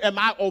 neither am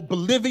I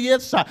oblivious.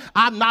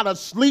 I'm not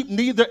asleep,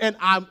 neither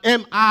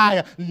am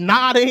I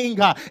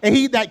nodding. And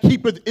he that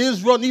keepeth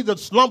Israel neither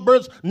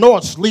slumbers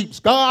nor sleeps.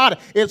 God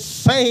is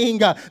saying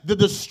the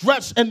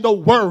distress and the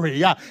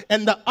worry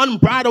and the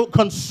unbridled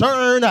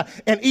concern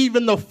and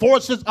even the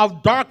forces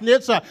of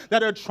darkness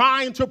that are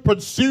trying to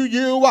pursue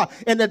you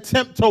and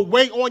attempt to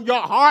weigh on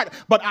your heart.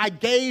 But I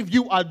gave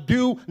you a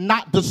do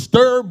not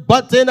disturb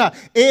button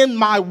in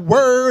my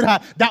word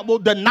that will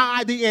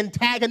deny the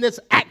antagonist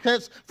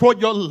access for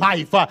your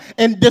life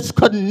and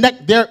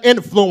disconnect their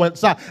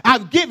influence.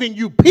 I've given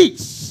you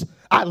peace.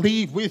 I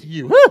leave with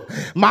you.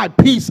 My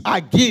peace I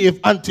give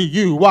unto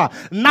you.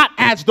 Not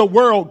as the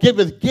world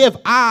giveth, give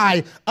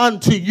I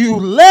unto you.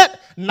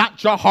 Let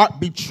not your heart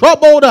be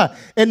troubled,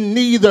 and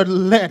neither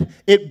let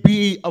it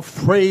be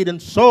afraid.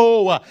 And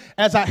so,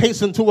 as I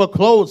hasten to a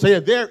close here,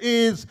 there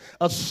is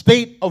a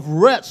state of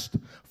rest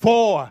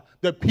for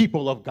the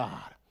people of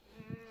God.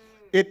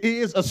 It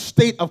is a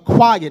state of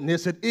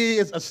quietness. It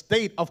is a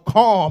state of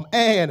calm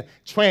and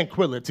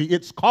tranquility.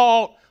 It's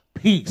called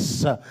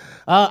peace.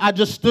 I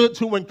just stood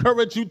to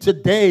encourage you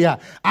today.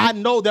 I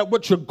know that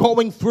what you're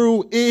going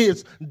through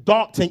is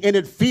daunting, and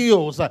it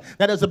feels that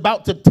it's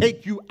about to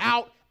take you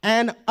out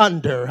and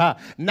under.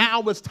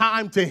 Now it's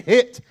time to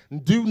hit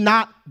do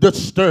not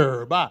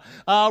disturb.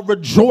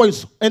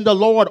 Rejoice in the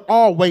Lord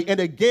always.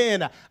 And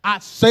again, I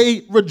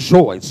say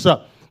rejoice.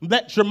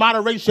 Let your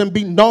moderation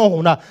be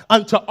known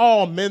unto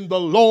all men. The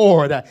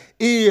Lord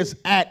is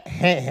at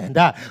hand.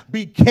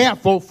 Be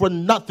careful for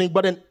nothing,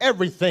 but in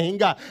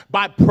everything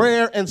by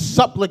prayer and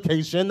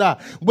supplication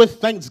with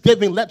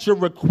thanksgiving. Let your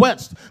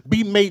requests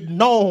be made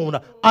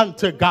known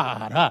unto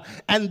God.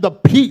 And the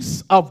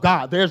peace of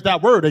God, there's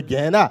that word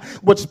again,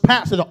 which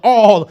passes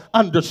all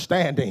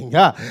understanding,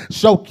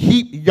 shall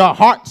keep your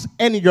hearts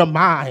and your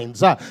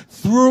minds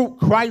through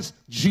Christ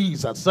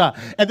Jesus. And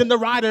then the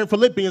writer in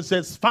Philippians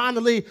says,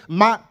 finally,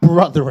 my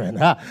brethren,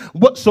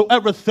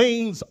 whatsoever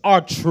things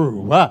are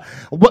true,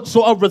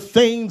 whatsoever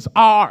things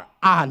are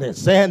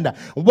honest, and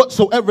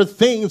whatsoever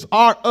things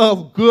are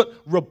of good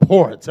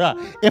report,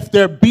 if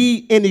there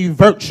be any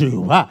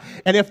virtue,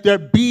 and if there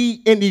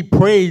be any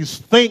praise,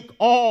 think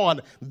on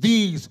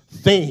these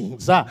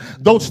things.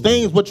 Those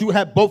things which you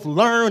have both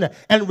learned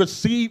and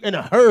received and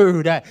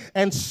heard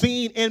and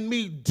seen in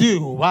me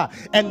do,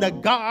 and the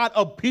God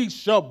of peace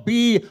shall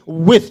be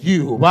with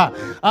you.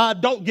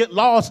 Don't get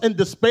lost in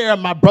despair,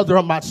 my brother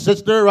or my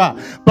sister.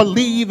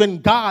 Believe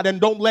in God and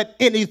don't let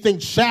anything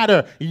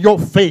shatter your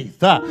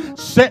faith.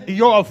 Set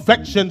your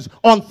affections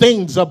on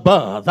things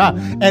above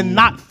and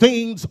not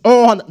things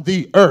on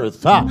the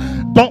earth.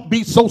 Don't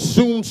be so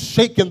soon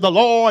shaken. The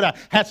Lord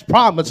has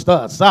promised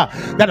us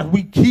that if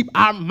we keep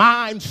our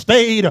mind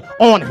stayed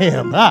on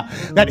him,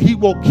 that he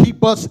will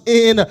keep us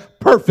in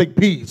perfect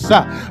peace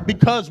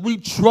because we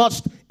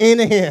trust in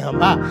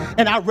him.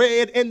 And I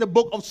read in the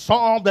book of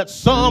Psalm that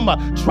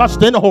some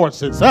trust in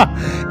horses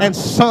and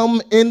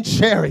some in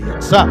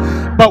chariots,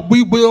 but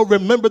we will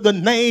remember the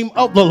name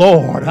of the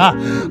Lord,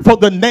 for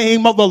the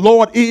name of the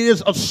Lord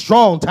is a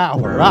strong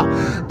tower.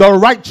 The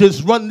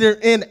righteous run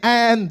therein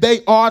and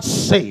they are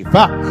safe.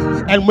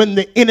 And when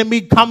the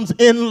enemy comes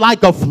in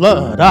like a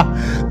flood,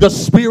 the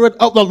Spirit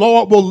of the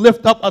Lord will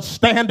lift up a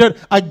standard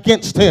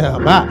against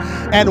him.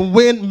 And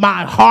when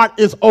my heart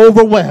is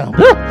overwhelmed,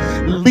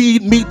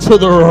 lead me to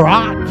the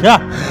rock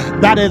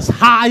that is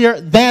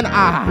higher than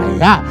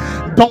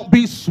I. Don't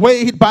be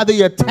swayed by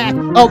the attack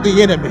of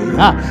the enemy.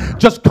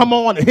 Just come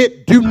on,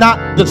 hit do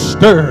not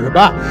disturb,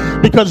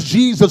 because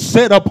Jesus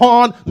said,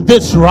 upon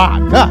this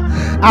rock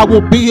I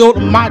will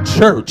build my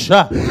church,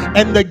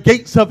 and the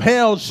gates of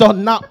hell shall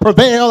not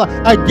prevail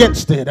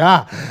against it.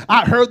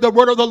 I heard the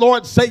word of the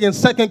Lord say in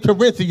 2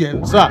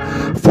 Corinthians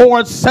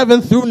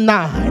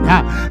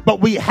 4:7-9, but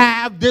we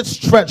have this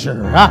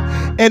treasure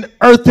in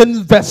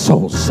earthen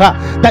vessels,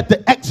 that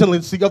the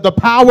excellency of the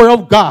power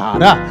of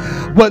God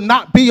will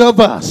not be of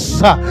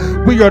us.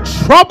 We are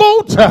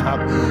troubled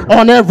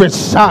on every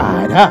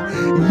side,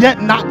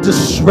 yet not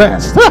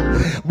distressed.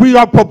 We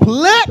are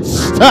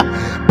perplexed,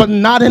 but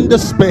not in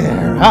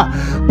despair.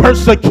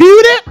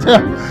 Persecuted,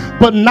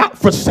 but not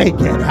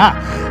forsaken.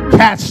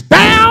 Cast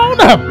down,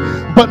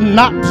 but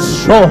not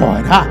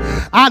destroyed.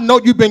 I know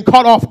you've been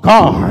caught off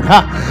guard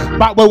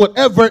by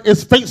whatever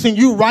is facing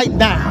you right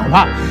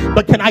now,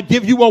 but can I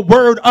give you a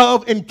word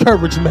of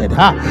encouragement?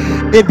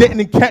 It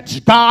didn't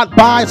catch God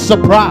by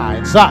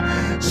surprise.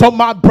 So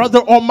my brother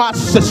or my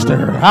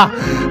sister,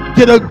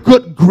 get a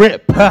good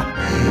grip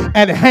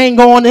and hang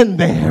on in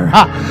there,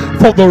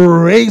 for the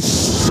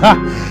race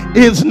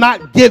is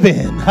not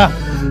given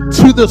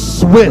to the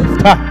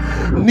swift,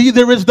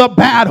 neither is the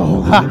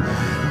battle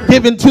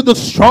given to the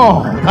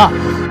strong,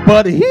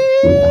 but he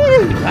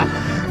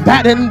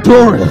that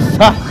endureth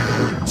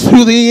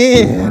to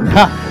the end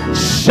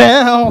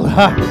shall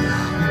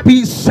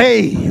be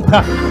saved.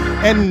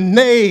 And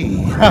nay,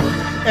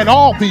 in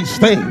all these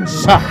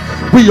things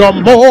we are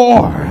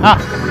more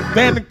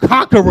than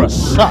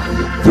conquerors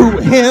through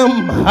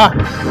him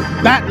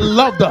that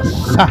loved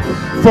us.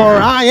 For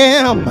I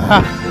am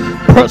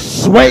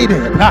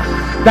persuaded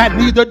that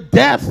neither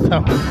death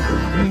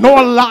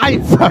nor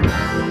life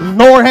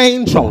nor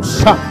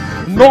angels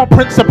nor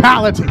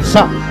principalities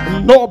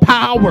nor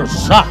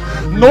powers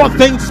nor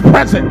things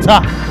present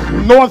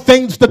nor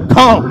things to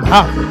come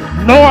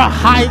nor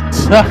height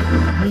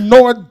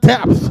nor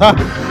depth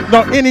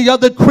nor any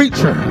other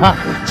creature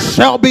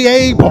shall be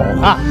able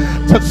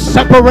to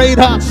separate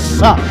us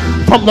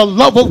from the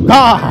love of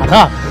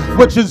God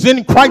which is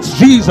in Christ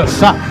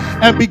Jesus.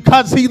 And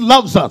because he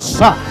loves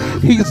us,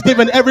 he's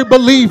given every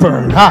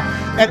believer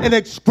an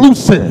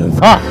exclusive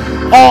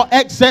all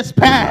access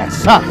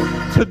pass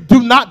to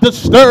do not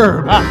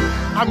disturb.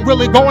 I'm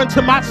really going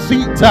to my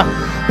seat,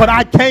 but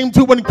I came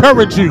to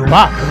encourage you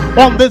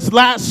on this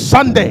last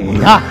Sunday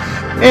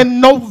in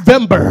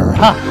November.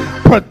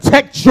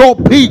 Protect your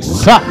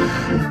peace,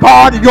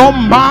 guard your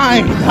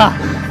mind,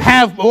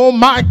 have, oh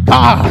my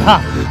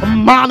God,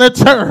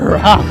 monitor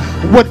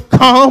what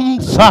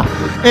comes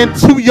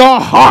into your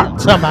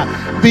heart.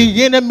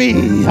 The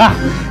enemy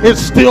is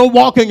still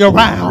walking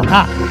around.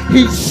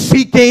 He's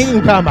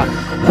seeking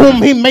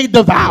whom he may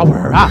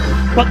devour,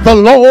 but the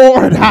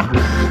Lord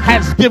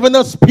has given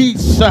us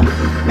peace.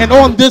 And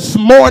on this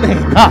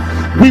morning,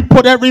 we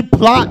put every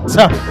plot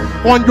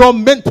on your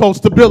mental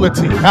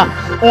stability,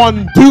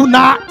 on do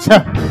not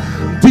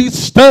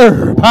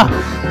disturb.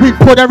 We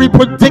put every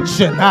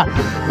prediction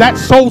that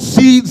sows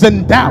seeds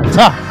and doubt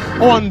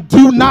on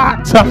do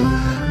not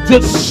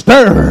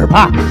disturb.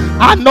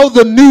 I know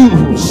the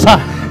news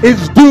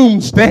is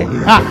doomsday.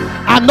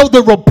 I know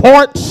the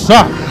reports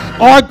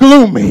are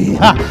gloomy,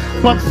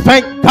 but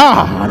thank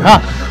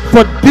God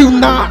for do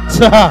not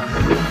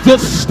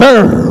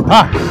disturb.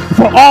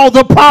 For all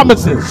the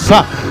promises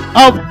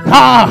of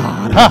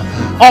God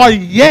are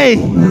yea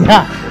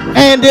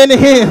and in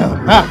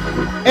him.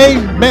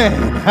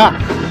 Amen.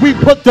 We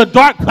put the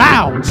dark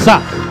clouds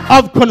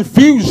of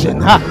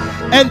confusion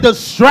and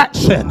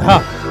distraction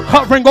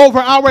hovering over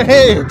our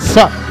heads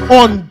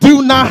on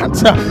do not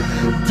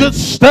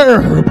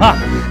disturb,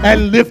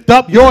 and lift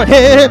up your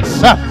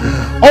heads,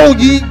 O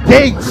ye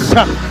gates,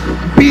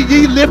 be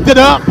ye lifted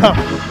up,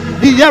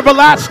 ye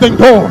everlasting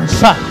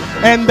doors,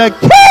 and the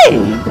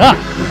King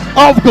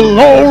of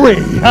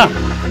glory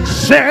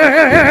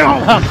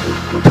shall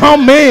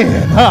come in.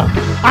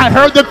 I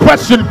heard the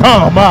question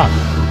come,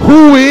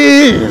 who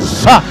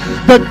is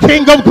the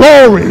King of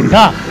glory?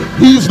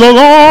 He's the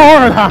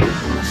Lord,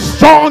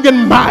 strong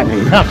and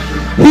mighty.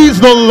 He's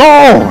the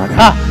Lord,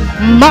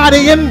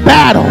 mighty in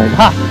battle.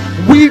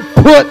 We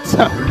put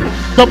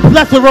the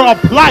plethora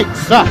of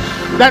plights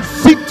that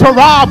seek to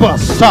rob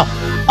us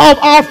of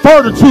our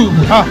fortitude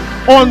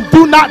on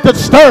do not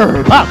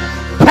disturb.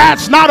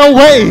 Cast not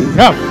away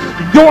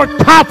your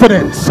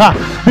confidence,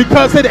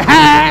 because it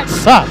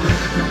has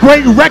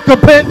great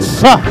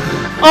recompense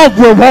of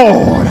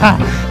reward.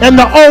 And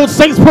the old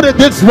saints put it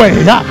this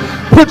way,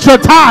 put your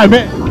time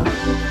in.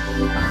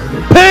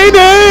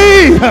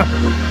 Payday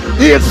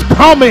is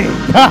coming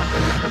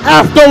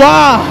after a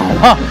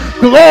while.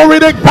 Glory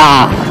to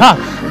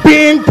God.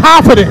 Being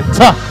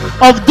confident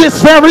of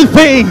this very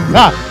thing,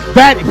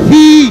 that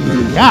he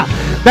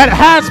that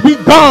has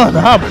begun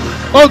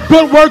a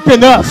good work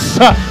in us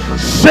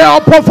shall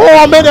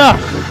perform it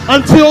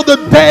until the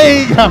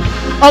day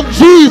of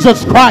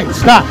Jesus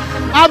Christ.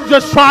 I'm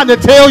just trying to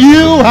tell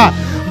you,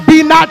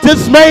 be not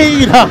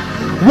dismayed,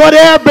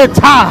 whatever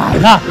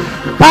betide.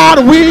 God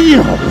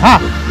will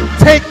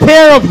take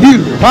care of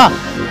you.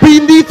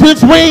 Beneath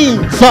his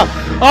wings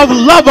of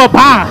love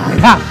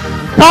abide.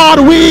 God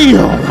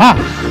will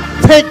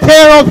take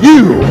care of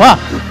you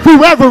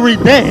through every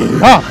day,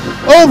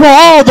 over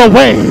all the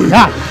way.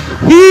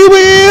 He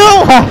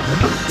will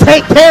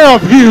take care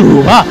of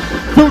you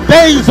through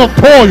days of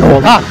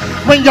toil.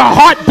 When your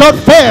heart does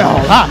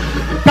fail,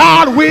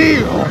 God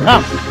will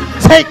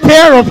take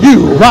care of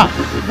you.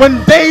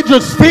 When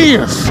danger's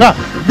fierce,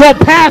 your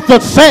path to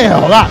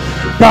sail,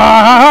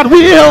 God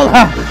will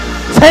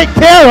take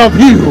care of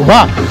you.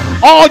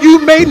 All you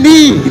may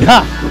need,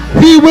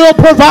 he will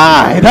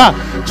provide.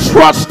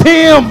 Trust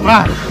him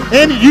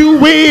and you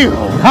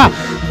will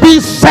be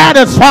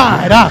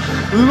satisfied.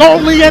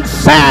 Lonely and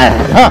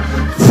sad,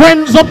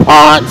 friends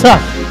apart,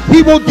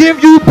 he will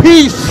give you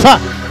peace.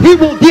 He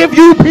will give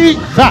you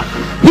peace.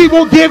 He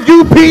will give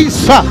you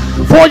peace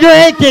for your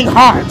aching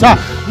heart.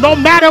 No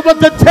matter what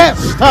the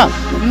test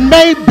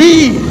may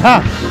be,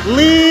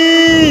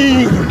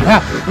 lean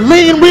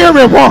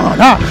weary one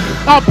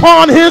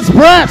upon his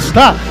breast.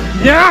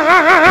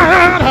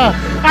 God,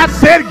 I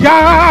said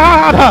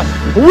God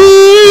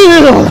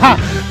will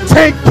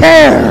take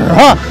care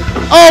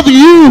of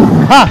you.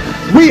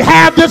 We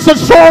have this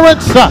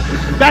assurance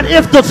that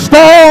if the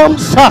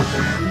storms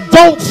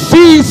don't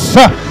cease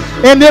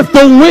and if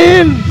the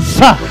winds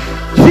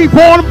keep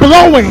on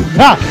blowing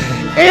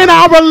in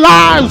our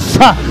lives,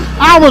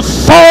 our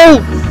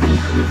soul,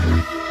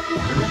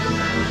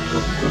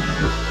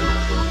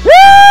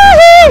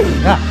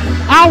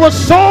 our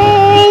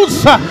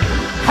souls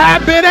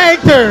have been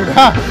anchored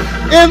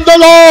in the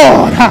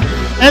Lord.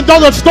 And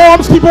though the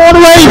storms keep on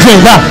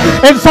raging,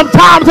 and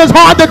sometimes it's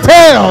hard to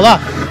tell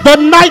the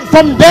night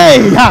from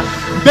day,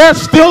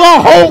 there's still a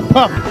hope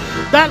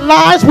that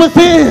lies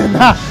within,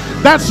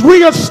 that's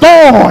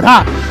restored.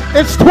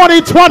 It's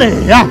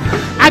 2020.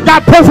 I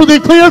got perfectly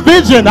clear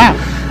vision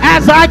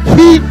as I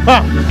keep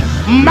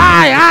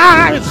my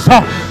eyes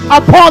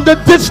upon the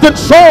distant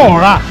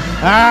shore.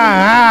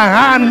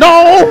 I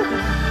know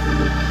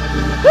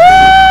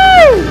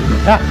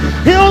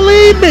He'll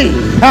lead me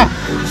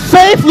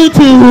safely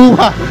to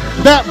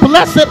that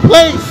blessed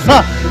place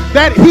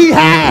that He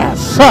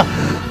has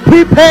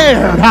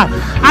prepared.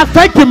 I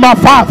thank you, my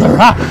Father.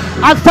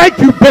 I thank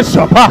you,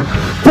 Bishop,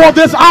 for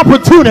this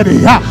opportunity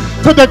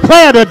to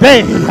declare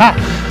today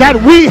that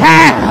we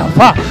have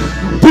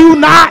do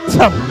not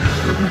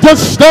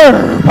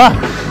disturb.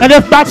 And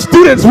if my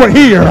students were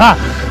here,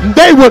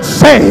 they would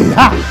say,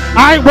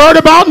 I ain't worried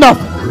about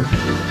nothing.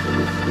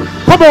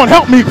 Come on,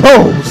 help me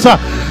close.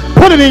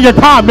 Put it in your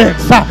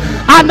comments.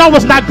 I know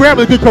it's not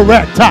grammatically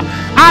correct.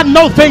 I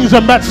know things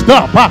are messed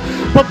up.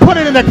 But put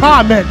it in the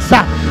comments.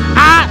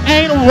 I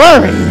ain't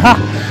worried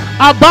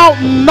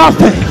about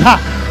nothing.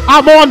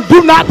 I'm on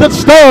do not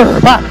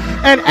disturb.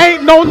 And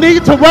ain't no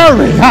need to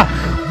worry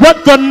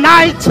what the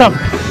night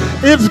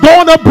is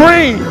going to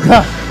bring.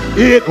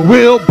 It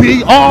will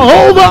be all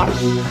over.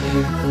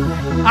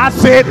 I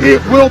said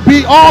it will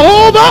be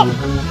all over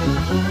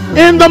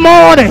in the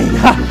morning.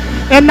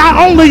 And not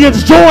only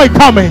is joy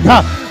coming,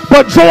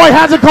 but joy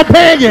has a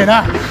companion,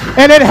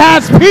 and it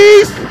has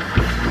peace.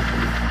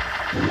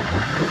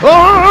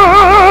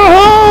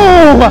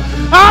 Oh,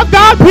 I've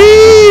got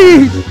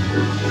peace.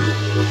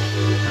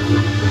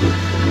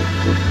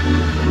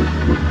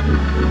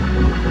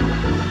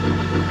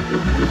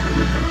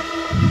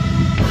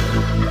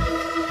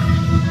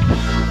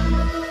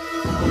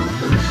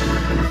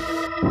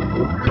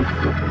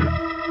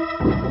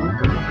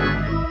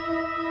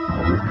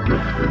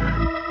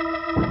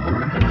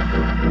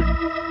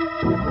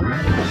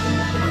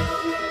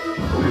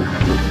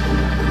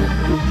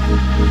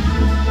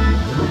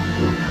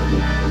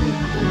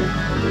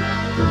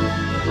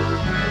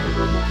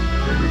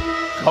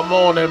 Come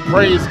on and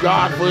praise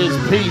God for His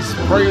peace.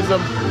 Praise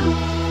Him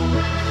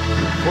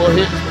for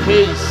His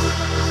peace.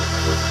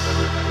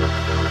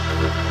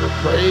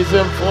 Praise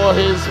Him for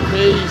His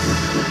peace.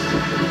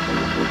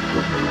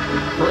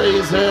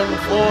 Praise Him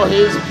for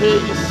His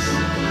peace.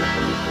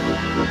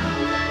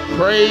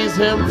 Praise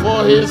Him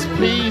for His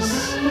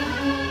peace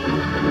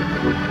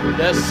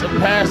that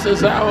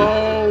surpasses our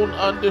own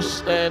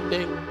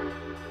understanding.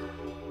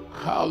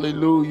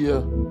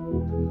 Hallelujah.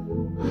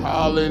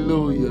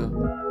 Hallelujah.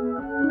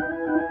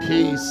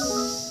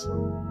 Peace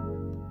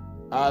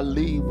I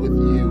leave with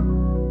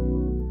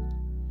you.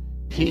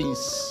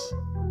 Peace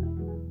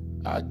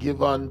I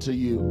give unto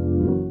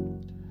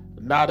you.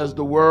 Not as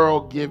the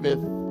world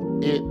giveth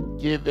it,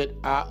 give it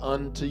I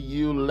unto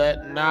you.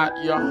 Let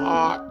not your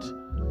heart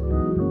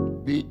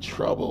be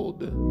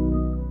troubled,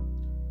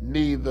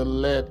 neither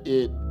let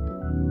it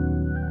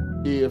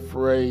be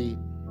afraid.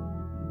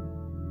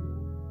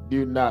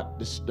 Do not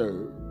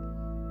disturb.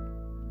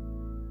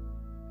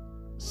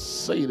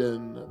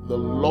 Satan, the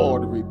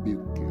Lord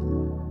rebuke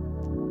you.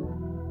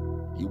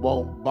 You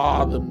won't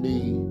bother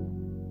me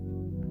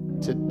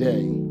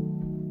today.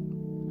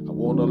 I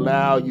won't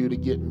allow you to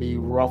get me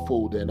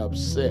ruffled and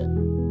upset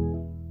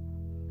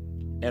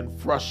and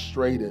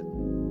frustrated,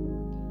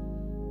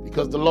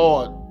 because the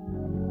Lord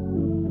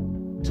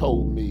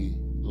told me,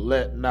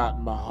 let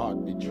not my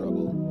heart be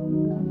troubled.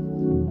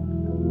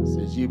 He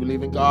says, you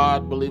believe in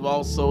God, believe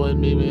also in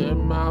me.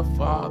 In my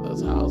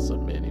Father's house are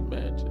many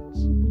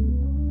mansions.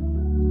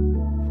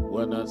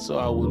 Well, not so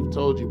I would have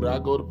told you, but I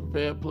go to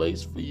prepare a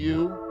place for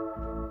you.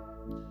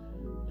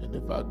 And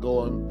if I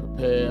go and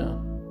prepare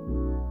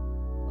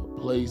a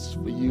place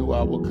for you,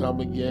 I will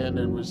come again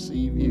and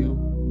receive you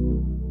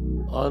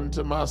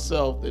unto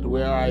myself, that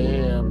where I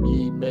am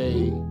ye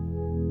may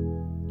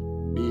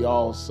be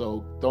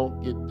also.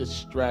 Don't get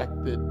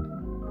distracted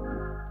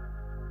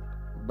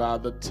by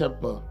the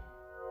temper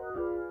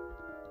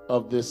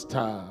of this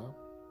time.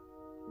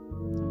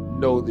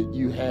 Know that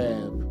you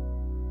have,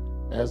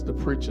 as the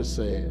preacher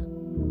said,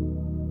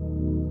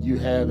 you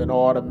have an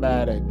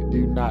automatic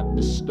do not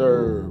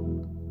disturb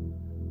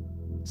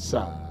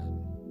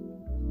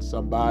sign.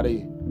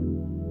 Somebody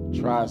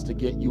tries to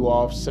get you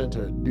off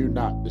center, do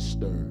not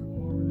disturb.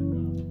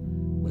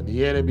 When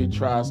the enemy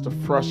tries to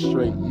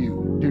frustrate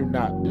you, do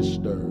not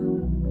disturb.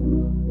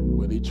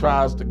 When he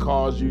tries to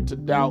cause you to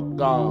doubt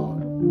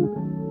God,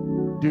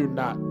 do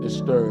not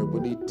disturb.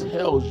 When he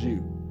tells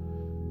you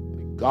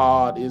that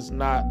God is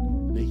not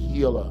the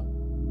healer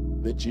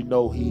that you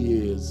know he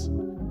is,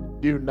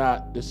 do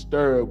not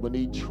disturb. When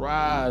he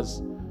tries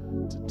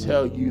to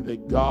tell you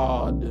that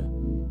God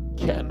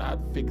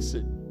cannot fix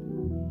it,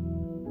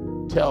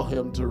 tell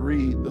him to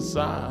read the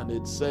sign.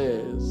 It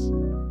says,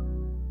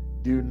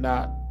 do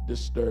not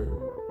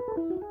disturb.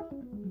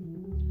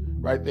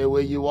 Right there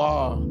where you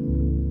are,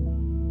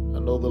 I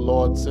know the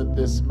Lord sent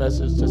this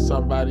message to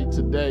somebody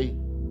today.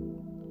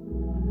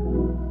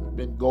 You've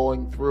been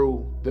going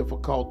through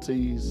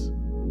difficulties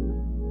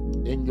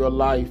in your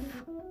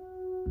life.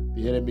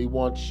 The enemy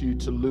wants you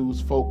to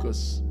lose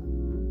focus.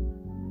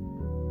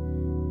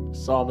 The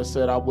psalmist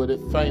said, I would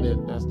have fainted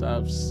lest I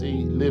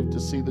lived to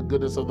see the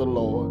goodness of the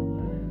Lord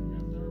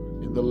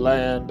in the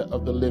land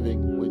of the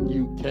living. When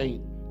you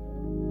can't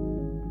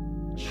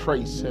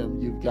trace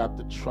him, you've got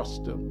to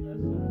trust him.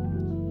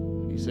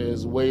 He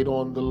says, wait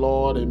on the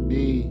Lord and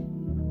be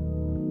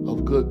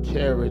of good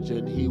courage,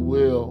 and he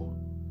will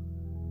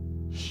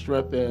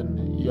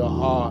strengthen your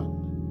heart.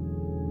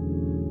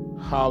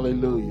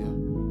 Hallelujah.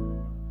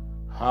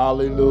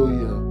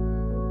 Hallelujah.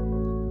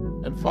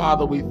 And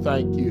Father, we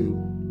thank you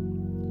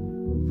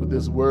for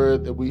this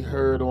word that we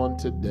heard on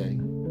today.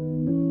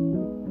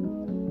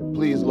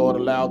 Please, Lord,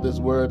 allow this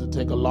word to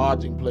take a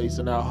lodging place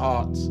in our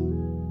hearts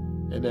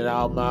and in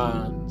our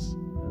minds.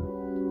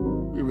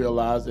 We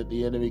realize that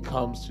the enemy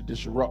comes to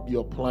disrupt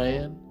your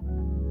plan,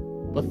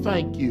 but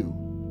thank you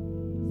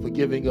for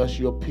giving us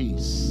your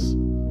peace.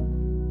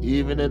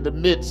 Even in the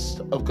midst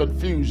of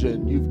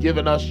confusion, you've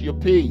given us your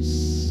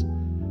peace.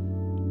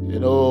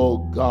 And oh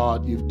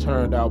God, you've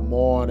turned our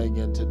mourning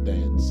into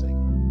dancing.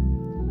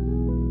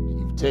 And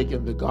you've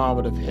taken the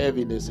garment of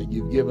heaviness and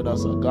you've given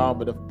us a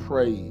garment of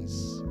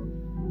praise.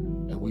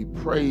 And we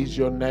praise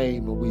your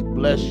name and we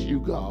bless you,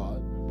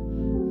 God.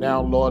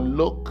 Now, Lord,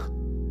 look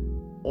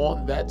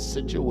on that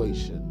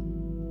situation.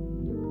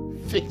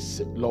 Fix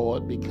it,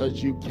 Lord,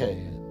 because you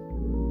can.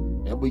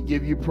 And we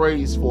give you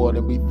praise for it,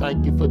 and we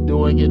thank you for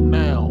doing it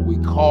now. We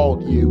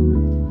called you,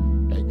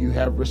 and you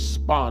have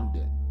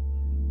responded,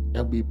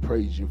 and we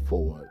praise you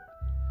for it.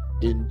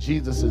 In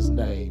Jesus'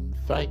 name,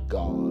 thank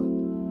God.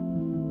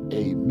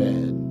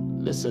 Amen.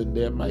 Listen,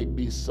 there might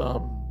be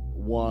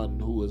someone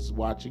who is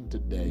watching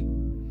today,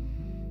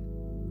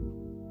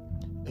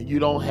 and you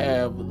don't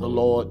have the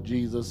Lord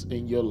Jesus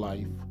in your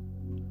life.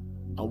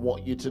 I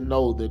want you to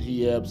know that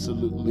he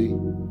absolutely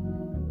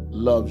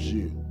loves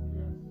you.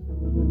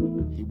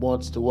 He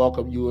wants to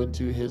welcome you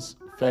into his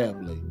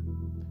family.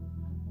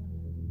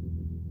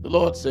 The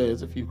Lord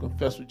says, if you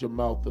confess with your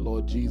mouth the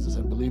Lord Jesus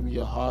and believe in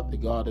your heart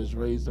that God has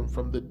raised him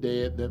from the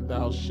dead, then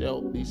thou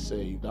shalt be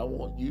saved. I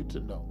want you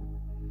to know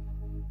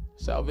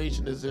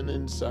salvation is an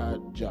inside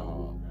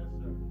job.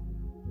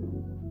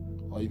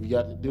 All you've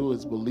got to do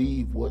is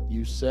believe what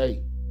you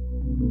say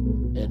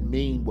and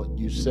mean what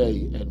you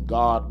say, and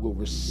God will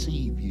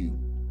receive you.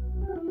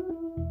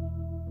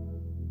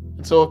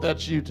 And so if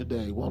that's you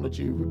today, why don't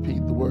you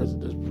repeat the words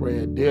of this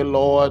prayer? Dear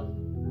Lord,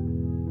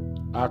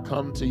 I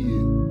come to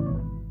you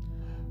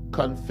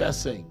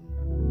confessing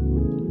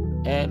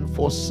and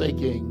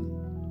forsaking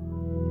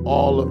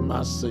all of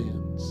my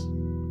sins.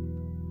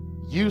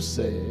 You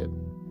said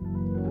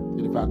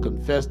that if I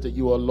confess that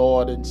you are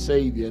Lord and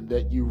Savior and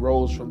that you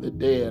rose from the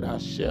dead, I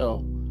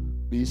shall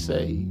be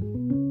saved.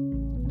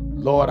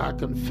 Lord, I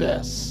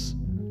confess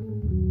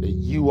that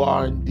you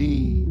are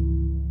indeed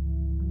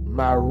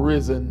my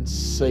risen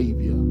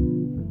Savior.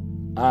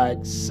 I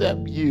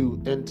accept you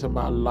into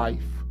my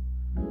life.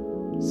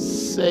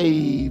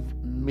 Save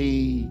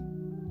me,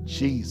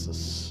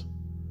 Jesus.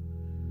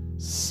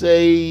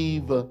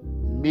 Save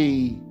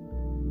me,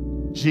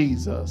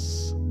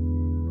 Jesus.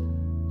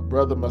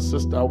 Brother, my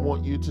sister, I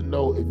want you to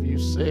know, if you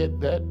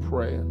said that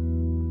prayer,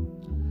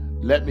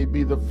 let me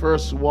be the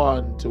first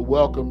one to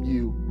welcome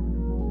you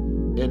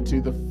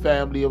into the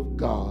family of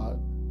God.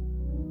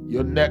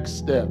 Your next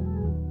step,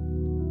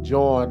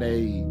 join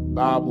a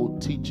Bible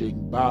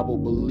teaching, Bible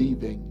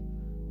believing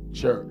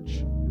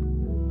church.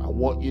 I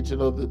want you to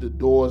know that the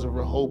doors of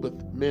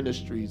Rehoboth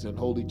Ministries and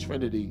Holy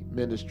Trinity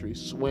Ministries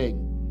swing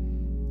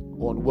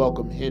on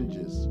welcome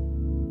hinges.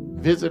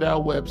 Visit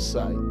our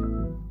website,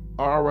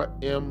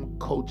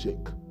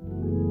 RMCogic.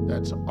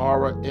 That's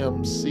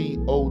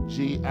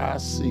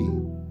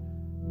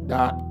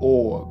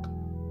RMCogic.org.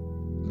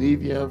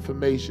 Leave your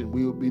information.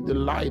 We will be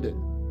delighted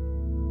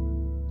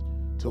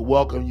to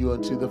welcome you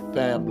into the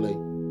family.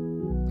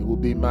 It will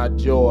be my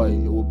joy,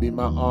 it will be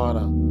my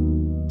honor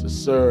to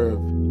serve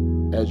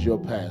as your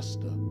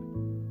pastor.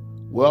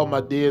 Well,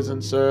 my dears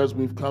and sirs,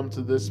 we've come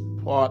to this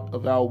part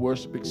of our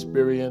worship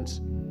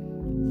experience.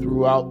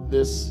 Throughout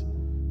this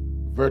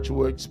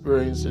virtual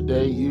experience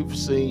today, you've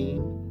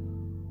seen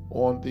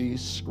on the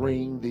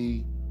screen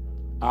the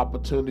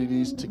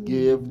opportunities to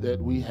give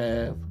that we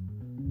have.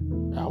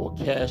 Our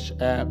Cash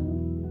App,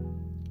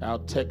 our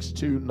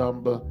Text-to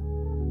number,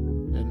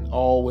 and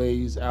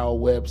always our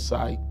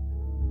website.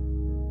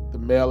 The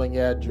mailing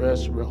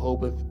address,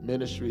 Rehoboth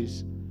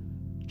Ministries,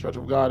 Church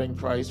of God in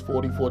Christ,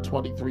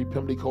 4423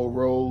 Pimlico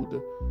Road,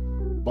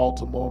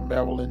 Baltimore,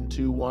 Maryland,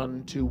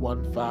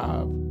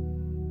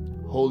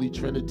 21215. Holy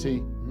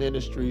Trinity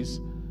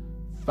Ministries,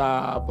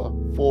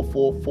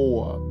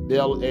 5444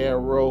 Bel Air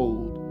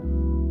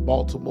Road,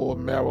 Baltimore,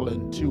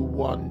 Maryland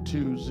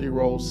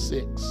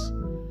 21206.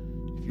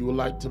 If you would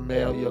like to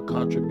mail your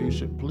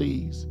contribution,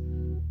 please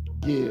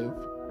give.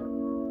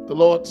 The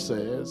Lord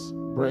says,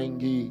 bring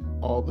ye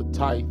all the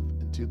tithe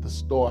into the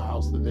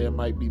storehouse, that there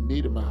might be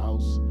meat in my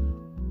house.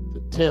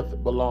 The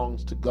 10th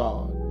belongs to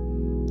God.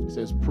 He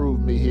says,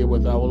 prove me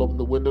herewith, I will open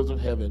the windows of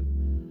heaven,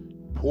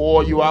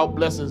 pour you out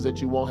blessings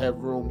that you won't have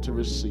room to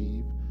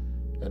receive,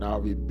 and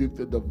I'll rebuke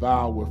the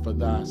devourer for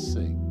thy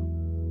sake.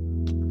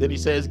 Then he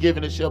says,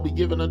 given it shall be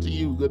given unto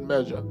you, good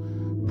measure,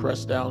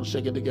 pressed down,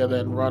 shaken together,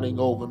 and running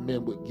over,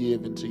 men would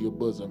give into your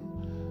bosom.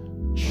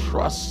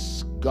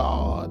 Trust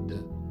God,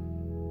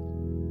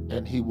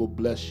 and he will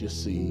bless your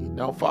seed.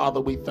 Now, Father,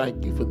 we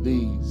thank you for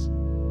these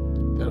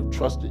that have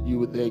trusted you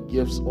with their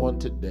gifts on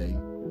today.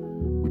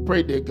 We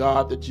pray, dear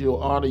God, that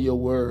you'll honor your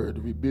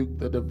word, rebuke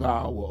the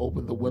devourer,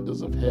 open the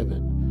windows of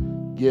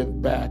heaven,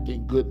 give back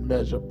in good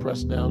measure,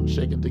 pressed down,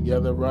 shaken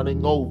together,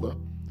 running over,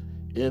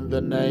 in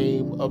the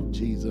name of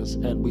Jesus.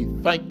 And we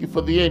thank you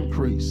for the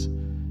increase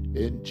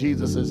in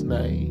Jesus'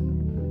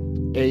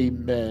 name.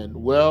 Amen.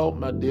 Well,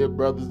 my dear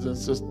brothers and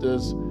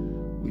sisters,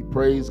 we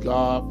praise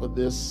God for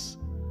this,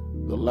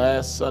 the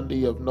last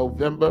Sunday of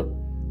November,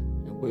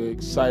 and we're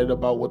excited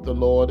about what the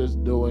Lord is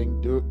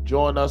doing.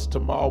 Join us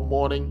tomorrow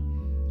morning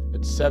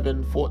at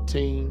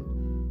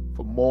 7:14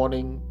 for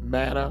morning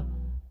manna,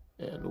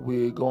 and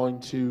we're going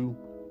to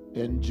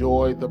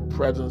enjoy the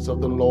presence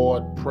of the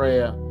Lord,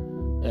 prayer,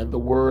 and the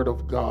Word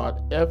of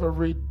God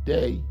every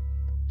day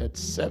at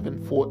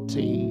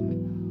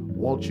 7:14.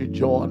 Won't you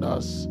join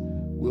us?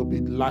 We'll be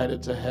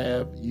delighted to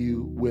have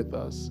you with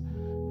us.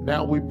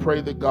 Now we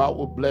pray that God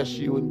will bless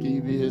you and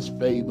give you his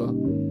favor.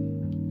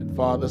 And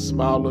Father,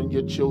 smile on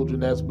your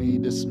children as we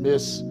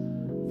dismiss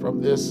from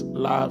this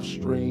live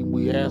stream.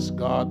 We ask,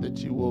 God, that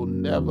you will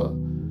never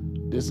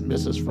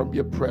dismiss us from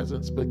your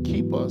presence, but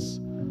keep us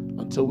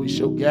until we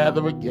shall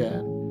gather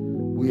again.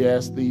 We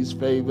ask these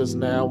favors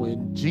now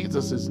in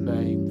Jesus'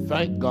 name.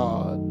 Thank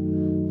God.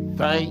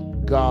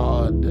 Thank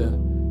God.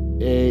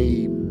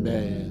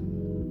 Amen.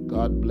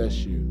 God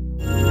bless you.